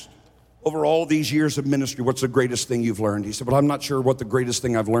asked, over all these years of ministry, what's the greatest thing you've learned? He said, well, I'm not sure what the greatest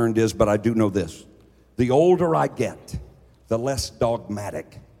thing I've learned is, but I do know this. The older I get, the less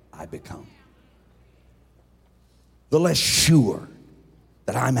dogmatic I become. The less sure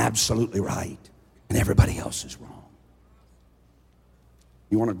that I'm absolutely right and everybody else is wrong.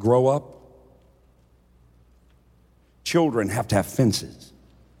 You want to grow up? Children have to have fences.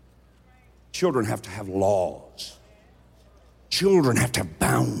 Children have to have laws. Children have to have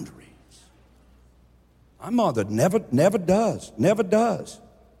boundaries. My mother never does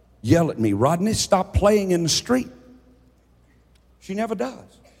yell at me, Rodney, stop playing in the street. She never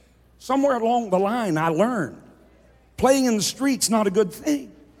does. Somewhere along the line I learned playing in the street's not a good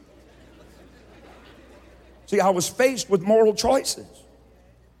thing. See, I was faced with moral choices.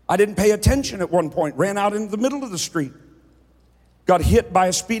 I didn't pay attention at one point, ran out into the middle of the street. Got hit by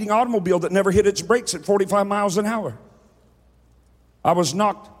a speeding automobile that never hit its brakes at 45 miles an hour. I was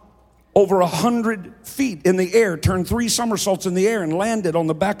knocked over 100 feet in the air, turned 3 somersaults in the air and landed on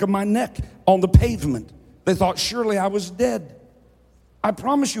the back of my neck on the pavement. They thought surely I was dead. I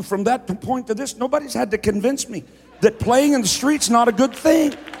promise you, from that point to this, nobody's had to convince me that playing in the street's not a good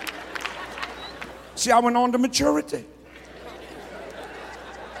thing. See, I went on to maturity.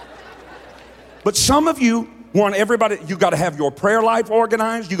 But some of you want everybody, you got to have your prayer life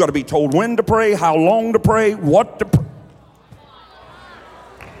organized. You got to be told when to pray, how long to pray, what to pray.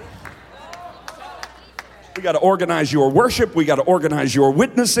 We got to organize your worship. We got to organize your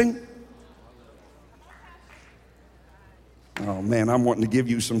witnessing. Oh man, I'm wanting to give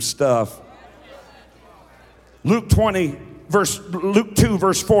you some stuff. Luke 2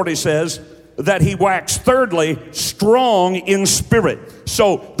 verse 40 says that he waxed thirdly strong in spirit.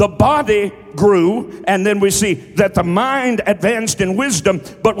 So the body grew, and then we see that the mind advanced in wisdom,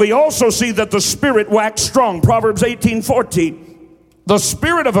 but we also see that the spirit waxed strong. Proverbs 18:14. The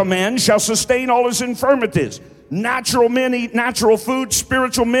spirit of a man shall sustain all his infirmities. Natural men eat natural food.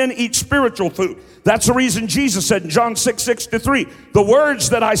 Spiritual men eat spiritual food. That's the reason Jesus said in John 6:63, the words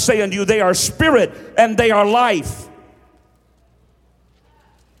that I say unto you, they are spirit and they are life.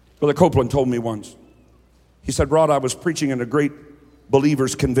 Brother Copeland told me once. He said, Rod, I was preaching in a great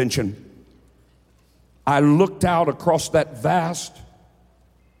believers convention. I looked out across that vast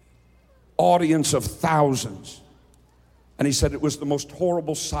audience of thousands. And he said it was the most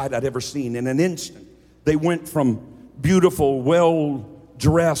horrible sight I'd ever seen. In an instant, they went from beautiful,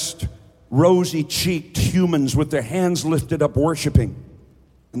 well-dressed, rosy-cheeked humans with their hands lifted up worshiping.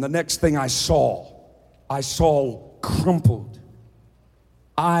 And the next thing I saw crumpled,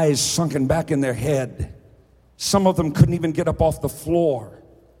 eyes sunken back in their head. Some of them couldn't even get up off the floor.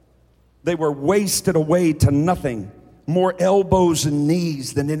 They were wasted away to nothing, more elbows and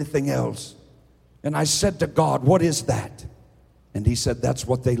knees than anything else. And I said to God, what is that? And he said, that's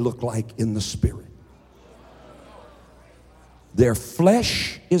what they look like in the spirit. Their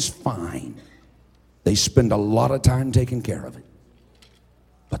flesh is fine. They spend a lot of time taking care of it.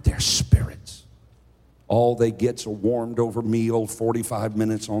 But their spirits, all they get's a warmed over meal, 45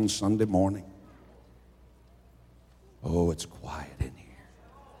 minutes on Sunday morning. Oh, it's quiet in here.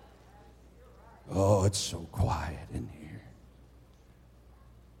 Oh, it's so quiet in here.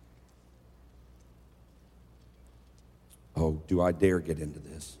 Oh, do I dare get into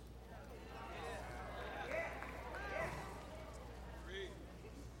this?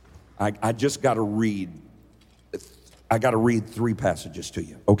 I just got to read. I got to read 3 passages to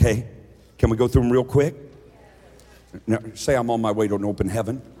you, okay? Can we go through them real quick? Now, say I'm on my way to an open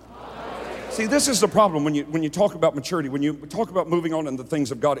heaven. See, this is the problem when you talk about maturity, when you talk about moving on in the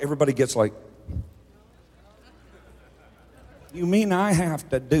things of God, everybody gets like, you mean I have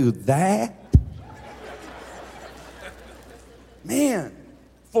to do that? Man,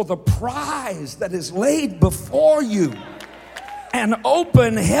 for the prize that is laid before you, an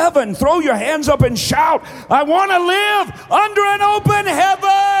open heaven. Throw your hands up and shout, I want to live under an open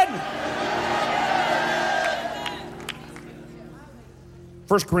heaven.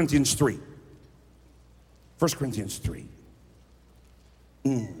 1 Corinthians 3. 1 Corinthians 3.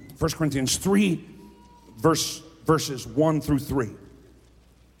 1 Corinthians 3, verses 1 through 3.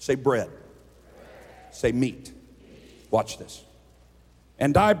 Say bread. Say meat. Watch this.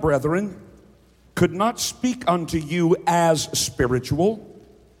 And I, brethren, could not speak unto you as spiritual,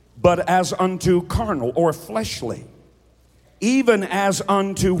 but as unto carnal or fleshly, even as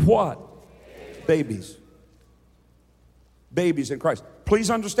unto what? Babies. Babies in Christ. Please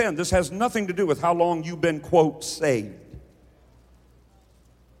understand, this has nothing to do with how long you've been, quote, saved.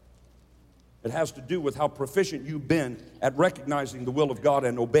 It has to do with how proficient you've been at recognizing the will of God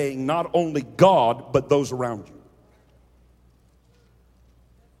and obeying not only God, but those around you.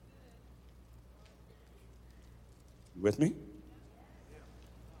 With me?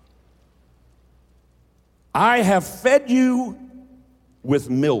 I have fed you with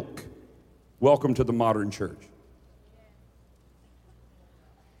milk. Welcome to the modern church.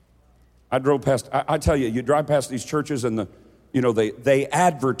 I drove past, I tell you, you drive past these churches and they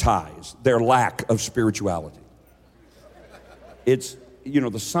advertise their lack of spirituality. It's,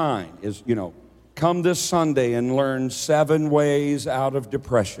 the sign is, come this Sunday and learn 7 ways out of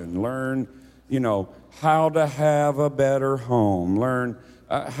depression. Learn, how to have a better home. Learn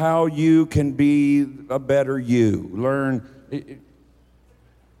how you can be a better you. Learn.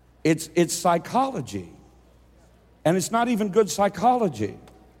 It's psychology. And it's not even good psychology.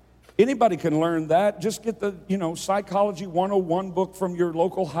 Anybody can learn that. Just get the, Psychology 101 book from your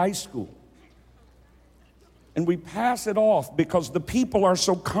local high school. And we pass it off because the people are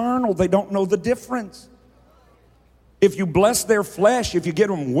so carnal, they don't know the difference. If you bless their flesh, if you get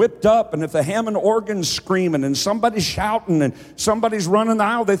them whipped up, and if the Hammond organ's screaming and somebody's shouting and somebody's running the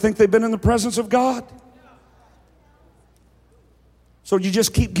aisle, they think they've been in the presence of God. So you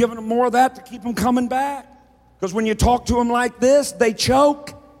just keep giving them more of that to keep them coming back. Because when you talk to them like this, they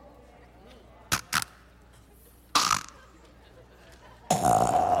choke.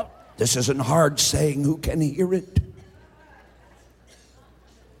 This isn't hard saying, who can hear it?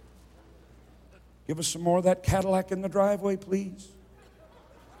 Give us some more of that Cadillac in the driveway, please.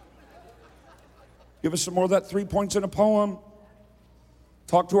 Give us some more of that 3 points in a poem.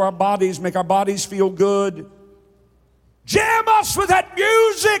 Talk to our bodies, make our bodies feel good. Jam us with that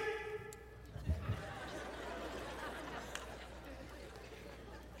music.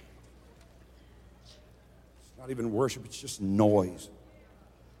 It's not even worship, it's just noise.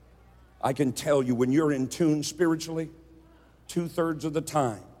 I can tell you when you're in tune spiritually, 2/3 of the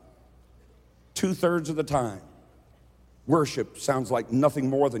time, worship sounds like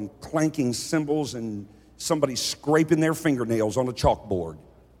nothing more than clanking cymbals and somebody scraping their fingernails on a chalkboard.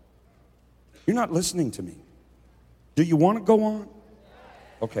 You're not listening to me. Do you want to go on?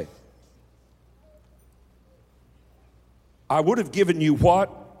 Okay. I would have given you what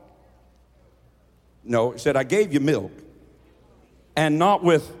No, it said, I gave you milk, and not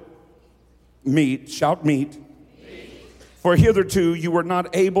with meat, shout meat, for hitherto you were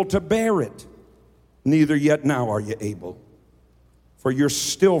not able to bear it, neither yet now are you able, for you're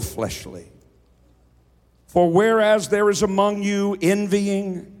still fleshly. For whereas there is among you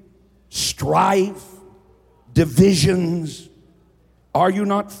envying, strife, divisions, are you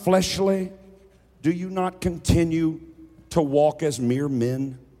not fleshly? Do you not continue to walk as mere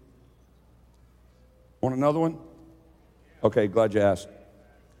men? Want another one? Okay, glad you asked.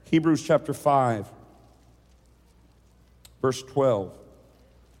 Hebrews chapter 5, verse 12.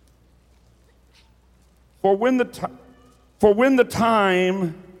 For when the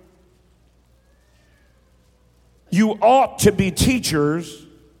time you ought to be teachers.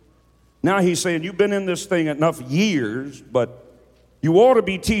 Now he's saying you've been in this thing enough years, but you ought to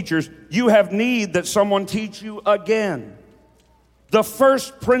be teachers. You have need that someone teach you again the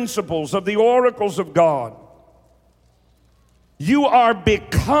first principles of the oracles of God. You are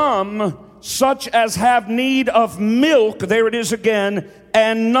become such as have need of milk, there it is again,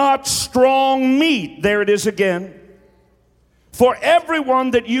 and not strong meat, there it is again. For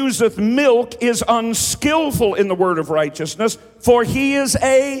everyone that useth milk is unskillful in the word of righteousness, for he is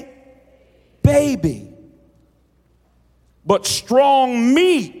a baby. But strong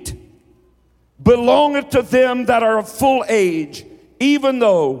meat belongeth to them that are of full age, even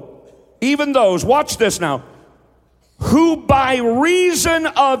those, watch this now, who by reason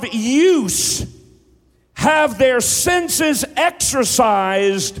of use have their senses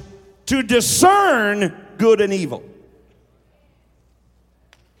exercised to discern good and evil.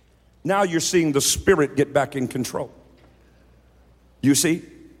 Now you're seeing the Spirit get back in control. You see,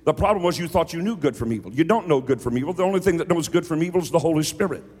 the problem was you thought you knew good from evil. You don't know good from evil. The only thing that knows good from evil is the Holy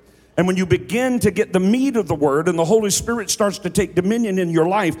Spirit. And when you begin to get the meat of the Word and the Holy Spirit starts to take dominion in your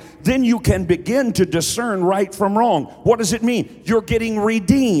life, then you can begin to discern right from wrong. What does it mean? You're getting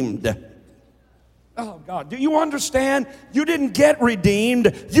redeemed. Oh, God, do you understand? You didn't get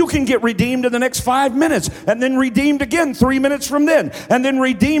redeemed. You can get redeemed in the next 5 minutes, and then redeemed again 3 minutes from then, and then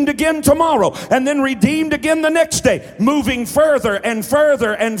redeemed again tomorrow, and then redeemed again the next day, moving further and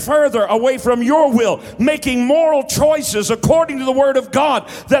further and further away from your will, making moral choices according to the Word of God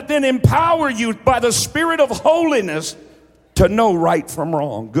that then empower you by the Spirit of holiness to know right from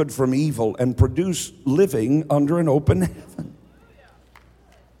wrong, good from evil, and produce living under an open heaven.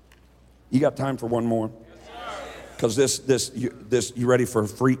 You got time for one more? Because you ready for a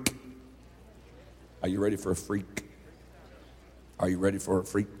freak? Are you ready for a freak? Are you ready for a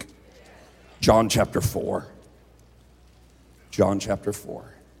freak? John chapter 4. John chapter 4.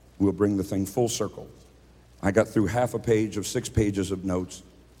 We'll bring the thing full circle. I got through half a page of 6 pages of notes.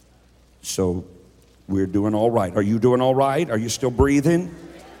 So we're doing all right. Are you doing all right? Are you still breathing?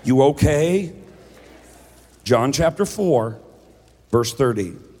 You okay? John chapter 4, verse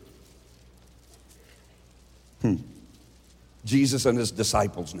 30. Jesus and his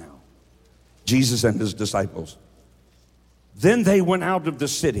disciples now. Jesus and his disciples. Then they went out of the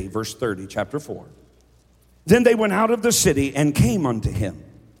city, verse 30, chapter 4. Then they went out of the city and came unto him.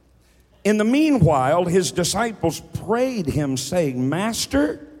 In the meanwhile, his disciples prayed him, saying,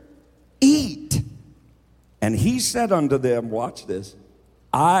 Master, eat. And he said unto them, watch this,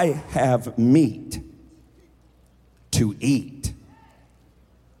 I have meat to eat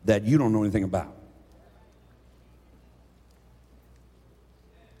that you don't know anything about.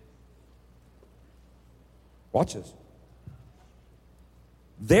 Watch this.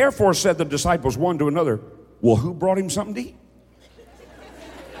 Therefore said the disciples one to another, well, who brought him something to eat?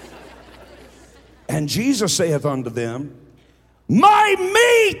 And Jesus saith unto them, my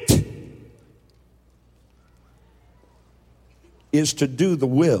meat is to do the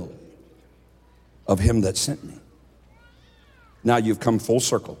will of him that sent me. Now you've come full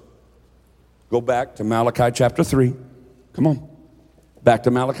circle. Go back to Malachi chapter 3. Come on. Back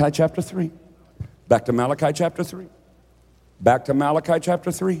to Malachi chapter 3. Back to Malachi chapter 3. Back to Malachi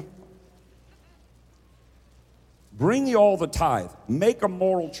chapter 3. Bring ye all the tithe. Make a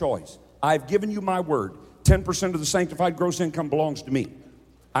moral choice. I've given you my word. 10% of the sanctified gross income belongs to me.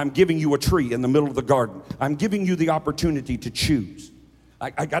 I'm giving you a tree in the middle of the garden. I'm giving you the opportunity to choose.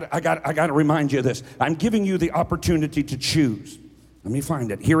 I got to remind you of this. I'm giving you the opportunity to choose. Let me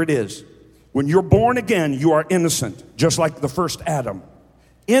find it. Here it is. When you're born again, you are innocent, just like the first Adam.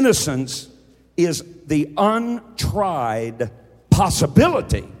 Innocence is the untried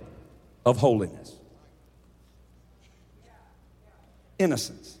possibility of holiness.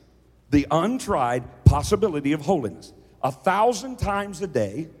 Innocence. The untried possibility of holiness. 1,000 times a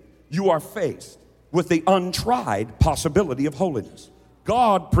day, you are faced with the untried possibility of holiness.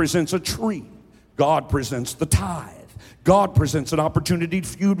 God presents a tree. God presents the tithe. God presents an opportunity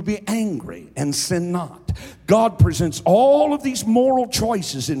for you to be angry and sin not. God presents all of these moral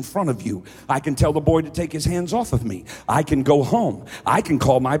choices in front of you. I can tell the boy to take his hands off of me. I can go home. I can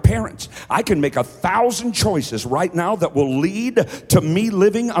call my parents. I can make 1,000 choices right now that will lead to me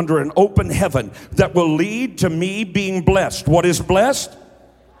living under an open heaven, that will lead to me being blessed. What is blessed?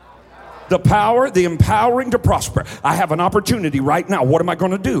 The power, the empowering to prosper. I have an opportunity right now. What am I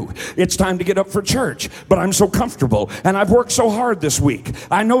going to do? It's time to get up for church, but I'm so comfortable and I've worked so hard this week.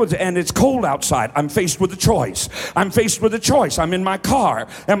 I know it, and it's cold outside. I'm faced with a choice. I'm in my car.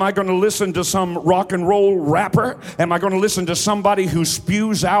 Am I going to listen to some rock and roll rapper? Am I going to listen to somebody who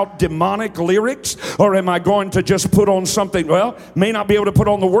spews out demonic lyrics? Or am I going to just put on something? Well, may not be able to put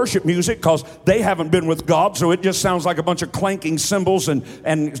on the worship music because they haven't been with God, so it just sounds like a bunch of clanking cymbals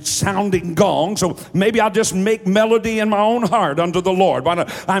and sounding gong. So maybe I'll just make melody in my own heart unto the Lord.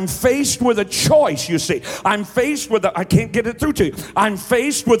 I'm faced with a choice, you see. I can't get it through to you. I'm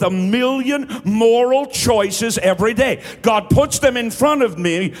faced with 1,000,000 moral choices every day. God puts them in front of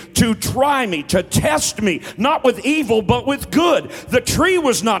me to try me, to test me, not with evil, but with good. The tree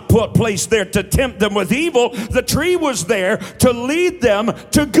was not placed there to tempt them with evil. The tree was there to lead them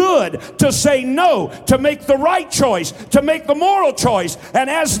to good, to say no, to make the right choice, to make the moral choice. And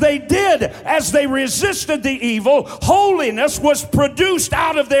as they did, as they resisted the evil, holiness was produced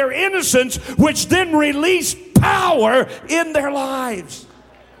out of their innocence, which then released power in their lives.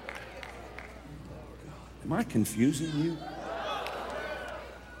 Am I confusing you?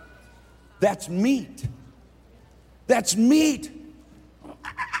 That's meat. That's meat.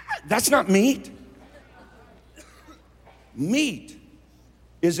 That's not meat. Meat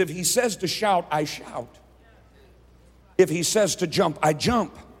is if he says to shout, I shout. If he says to jump, I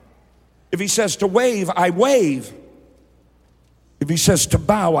jump. If he says to wave, I wave. If he says to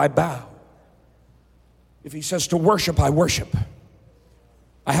bow, I bow. If he says to worship, I worship.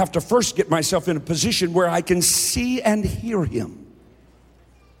 I have to first get myself in a position where I can see and hear him.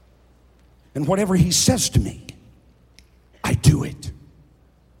 And whatever he says to me, I do it.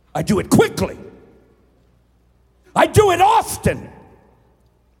 I do it quickly. I do it often.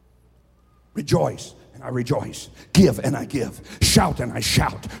 Rejoice. I rejoice. Give and I give. Shout and I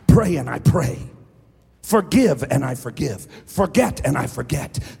shout. Pray and I pray. Forgive and I forgive. Forget and I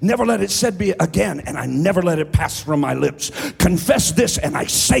forget. Never let it said be again, and I never let it pass from my lips. Confess this and I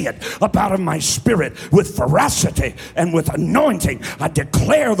say it up out of my spirit with veracity and with anointing. I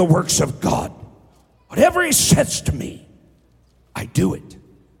declare the works of God. Whatever he says to me, I do it.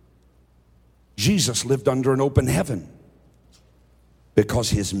 Jesus lived under an open heaven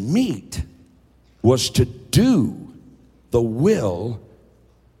because his meat was to do the will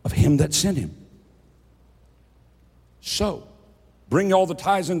of him that sent him. So, bring all the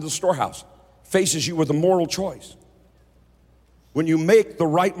tithes into the storehouse. Faces you with a moral choice. When you make the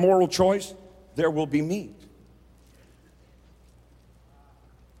right moral choice, there will be meat.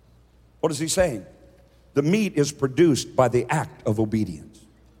 What is he saying? The meat is produced by the act of obedience.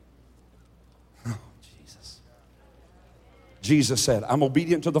 Oh, Jesus. Jesus said, I'm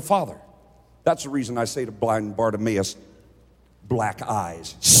obedient to the Father. That's the reason I say to blind Bartimaeus, black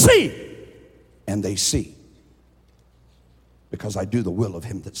eyes, see! And they see. Because I do the will of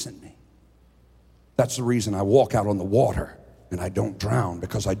him that sent me. That's the reason I walk out on the water and I don't drown,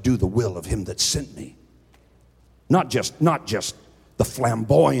 because I do the will of him that sent me. Not just the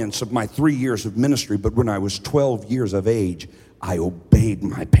flamboyance of my 3 years of ministry, but when I was 12 years of age, I obeyed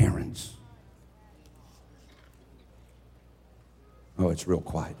my parents. Oh, it's real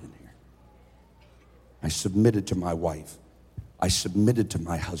quiet in here. I submitted to my wife. I submitted to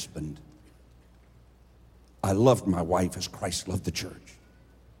my husband. I loved my wife as Christ loved the church.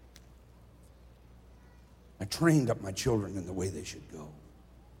 I trained up my children in the way they should go.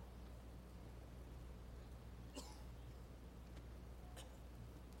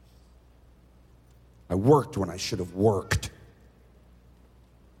 I worked when I should have worked.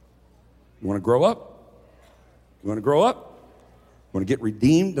 You want to grow up? You want to grow up? You want to get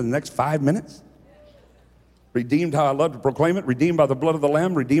redeemed in the next 5 minutes? Redeemed how I love to proclaim it, redeemed by the blood of the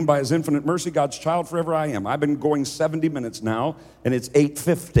Lamb, redeemed by his infinite mercy, God's child forever I am. I've been going 70 minutes now, and it's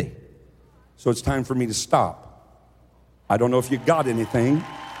 8:50. So it's time for me to stop. I don't know if you got anything,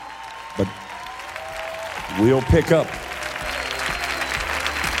 but we'll pick up.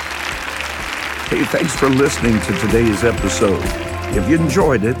 Hey, thanks for listening to today's episode. If you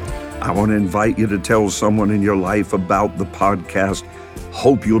enjoyed it, I want to invite you to tell someone in your life about the podcast.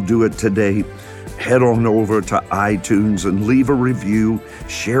 Hope you'll do it today. Head on over to iTunes and leave a review.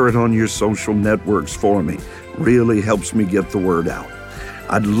 Share it on your social networks for me. Really helps me get the word out.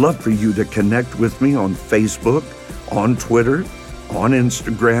 I'd love for you to connect with me on Facebook, on Twitter, on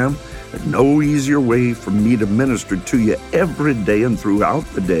Instagram. No easier way for me to minister to you every day and throughout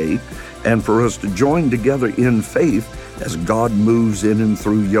the day, and for us to join together in faith as God moves in and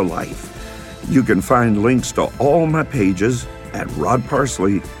through your life. You can find links to all my pages at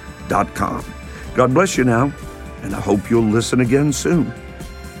rodparsley.com. God bless you now, and I hope you'll listen again soon.